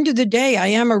at the end of the day, I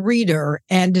am a reader.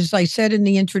 And as I said in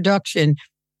the introduction,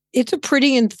 it's a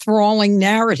pretty enthralling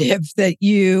narrative that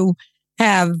you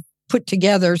have put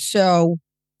together. So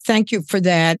thank you for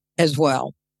that as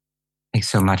well. Thanks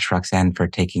so much, Roxanne, for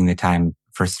taking the time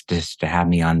first just to have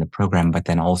me on the program, but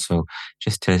then also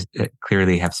just to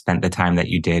clearly have spent the time that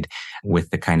you did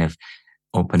with the kind of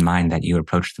open mind that you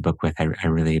approached the book with. I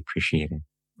really appreciate it.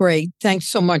 Great. Thanks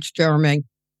so much, Jeremy.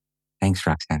 Thanks,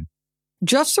 Roxanne.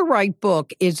 Just the Right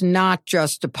Book is not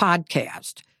just a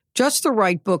podcast.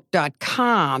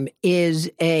 JustTheRightBook.com is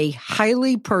a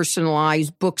highly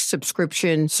personalized book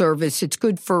subscription service. It's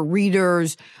good for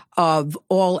readers of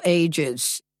all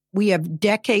ages. We have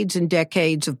decades and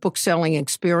decades of book-selling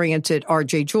experience at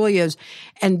R.J. Julia's,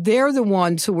 and they're the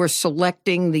ones who are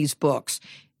selecting these books.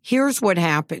 Here's what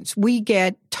happens. We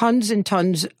get tons and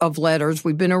tons of letters.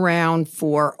 We've been around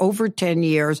for over 10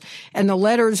 years, and the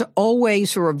letters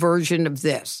always are a version of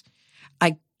this.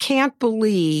 I can't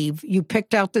believe you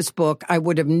picked out this book. I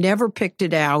would have never picked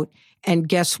it out. And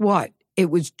guess what? It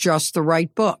was just the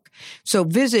right book. So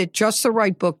visit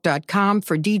justtherightbook.com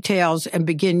for details and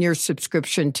begin your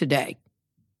subscription today.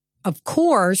 Of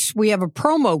course, we have a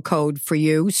promo code for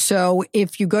you. So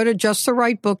if you go to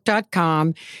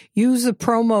justtherightbook.com, use the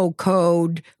promo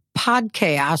code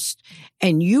podcast,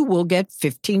 and you will get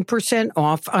 15%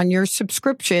 off on your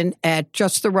subscription at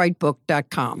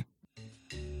justtherightbook.com.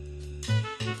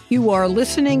 You are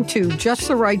listening to Just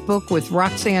the Right Book with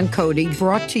Roxanne Cody,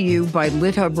 brought to you by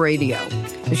LitHub Radio.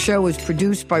 The show is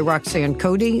produced by Roxanne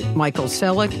Cody, Michael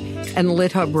Selleck, and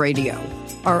LitHub Radio.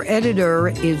 Our editor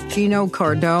is Gino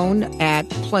Cardone at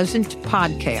Pleasant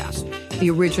Podcast. The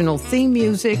original theme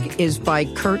music is by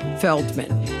Kurt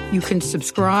Feldman. You can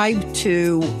subscribe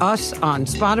to us on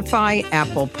Spotify,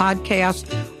 Apple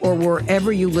Podcasts, or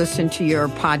wherever you listen to your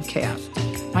podcast.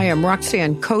 I am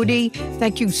Roxanne Cody.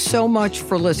 Thank you so much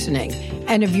for listening.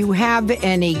 And if you have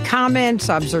any comments,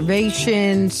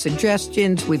 observations,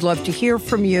 suggestions, we'd love to hear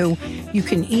from you. You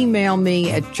can email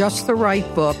me at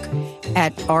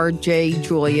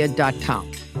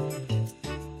justtherightbook@rjjulia.com.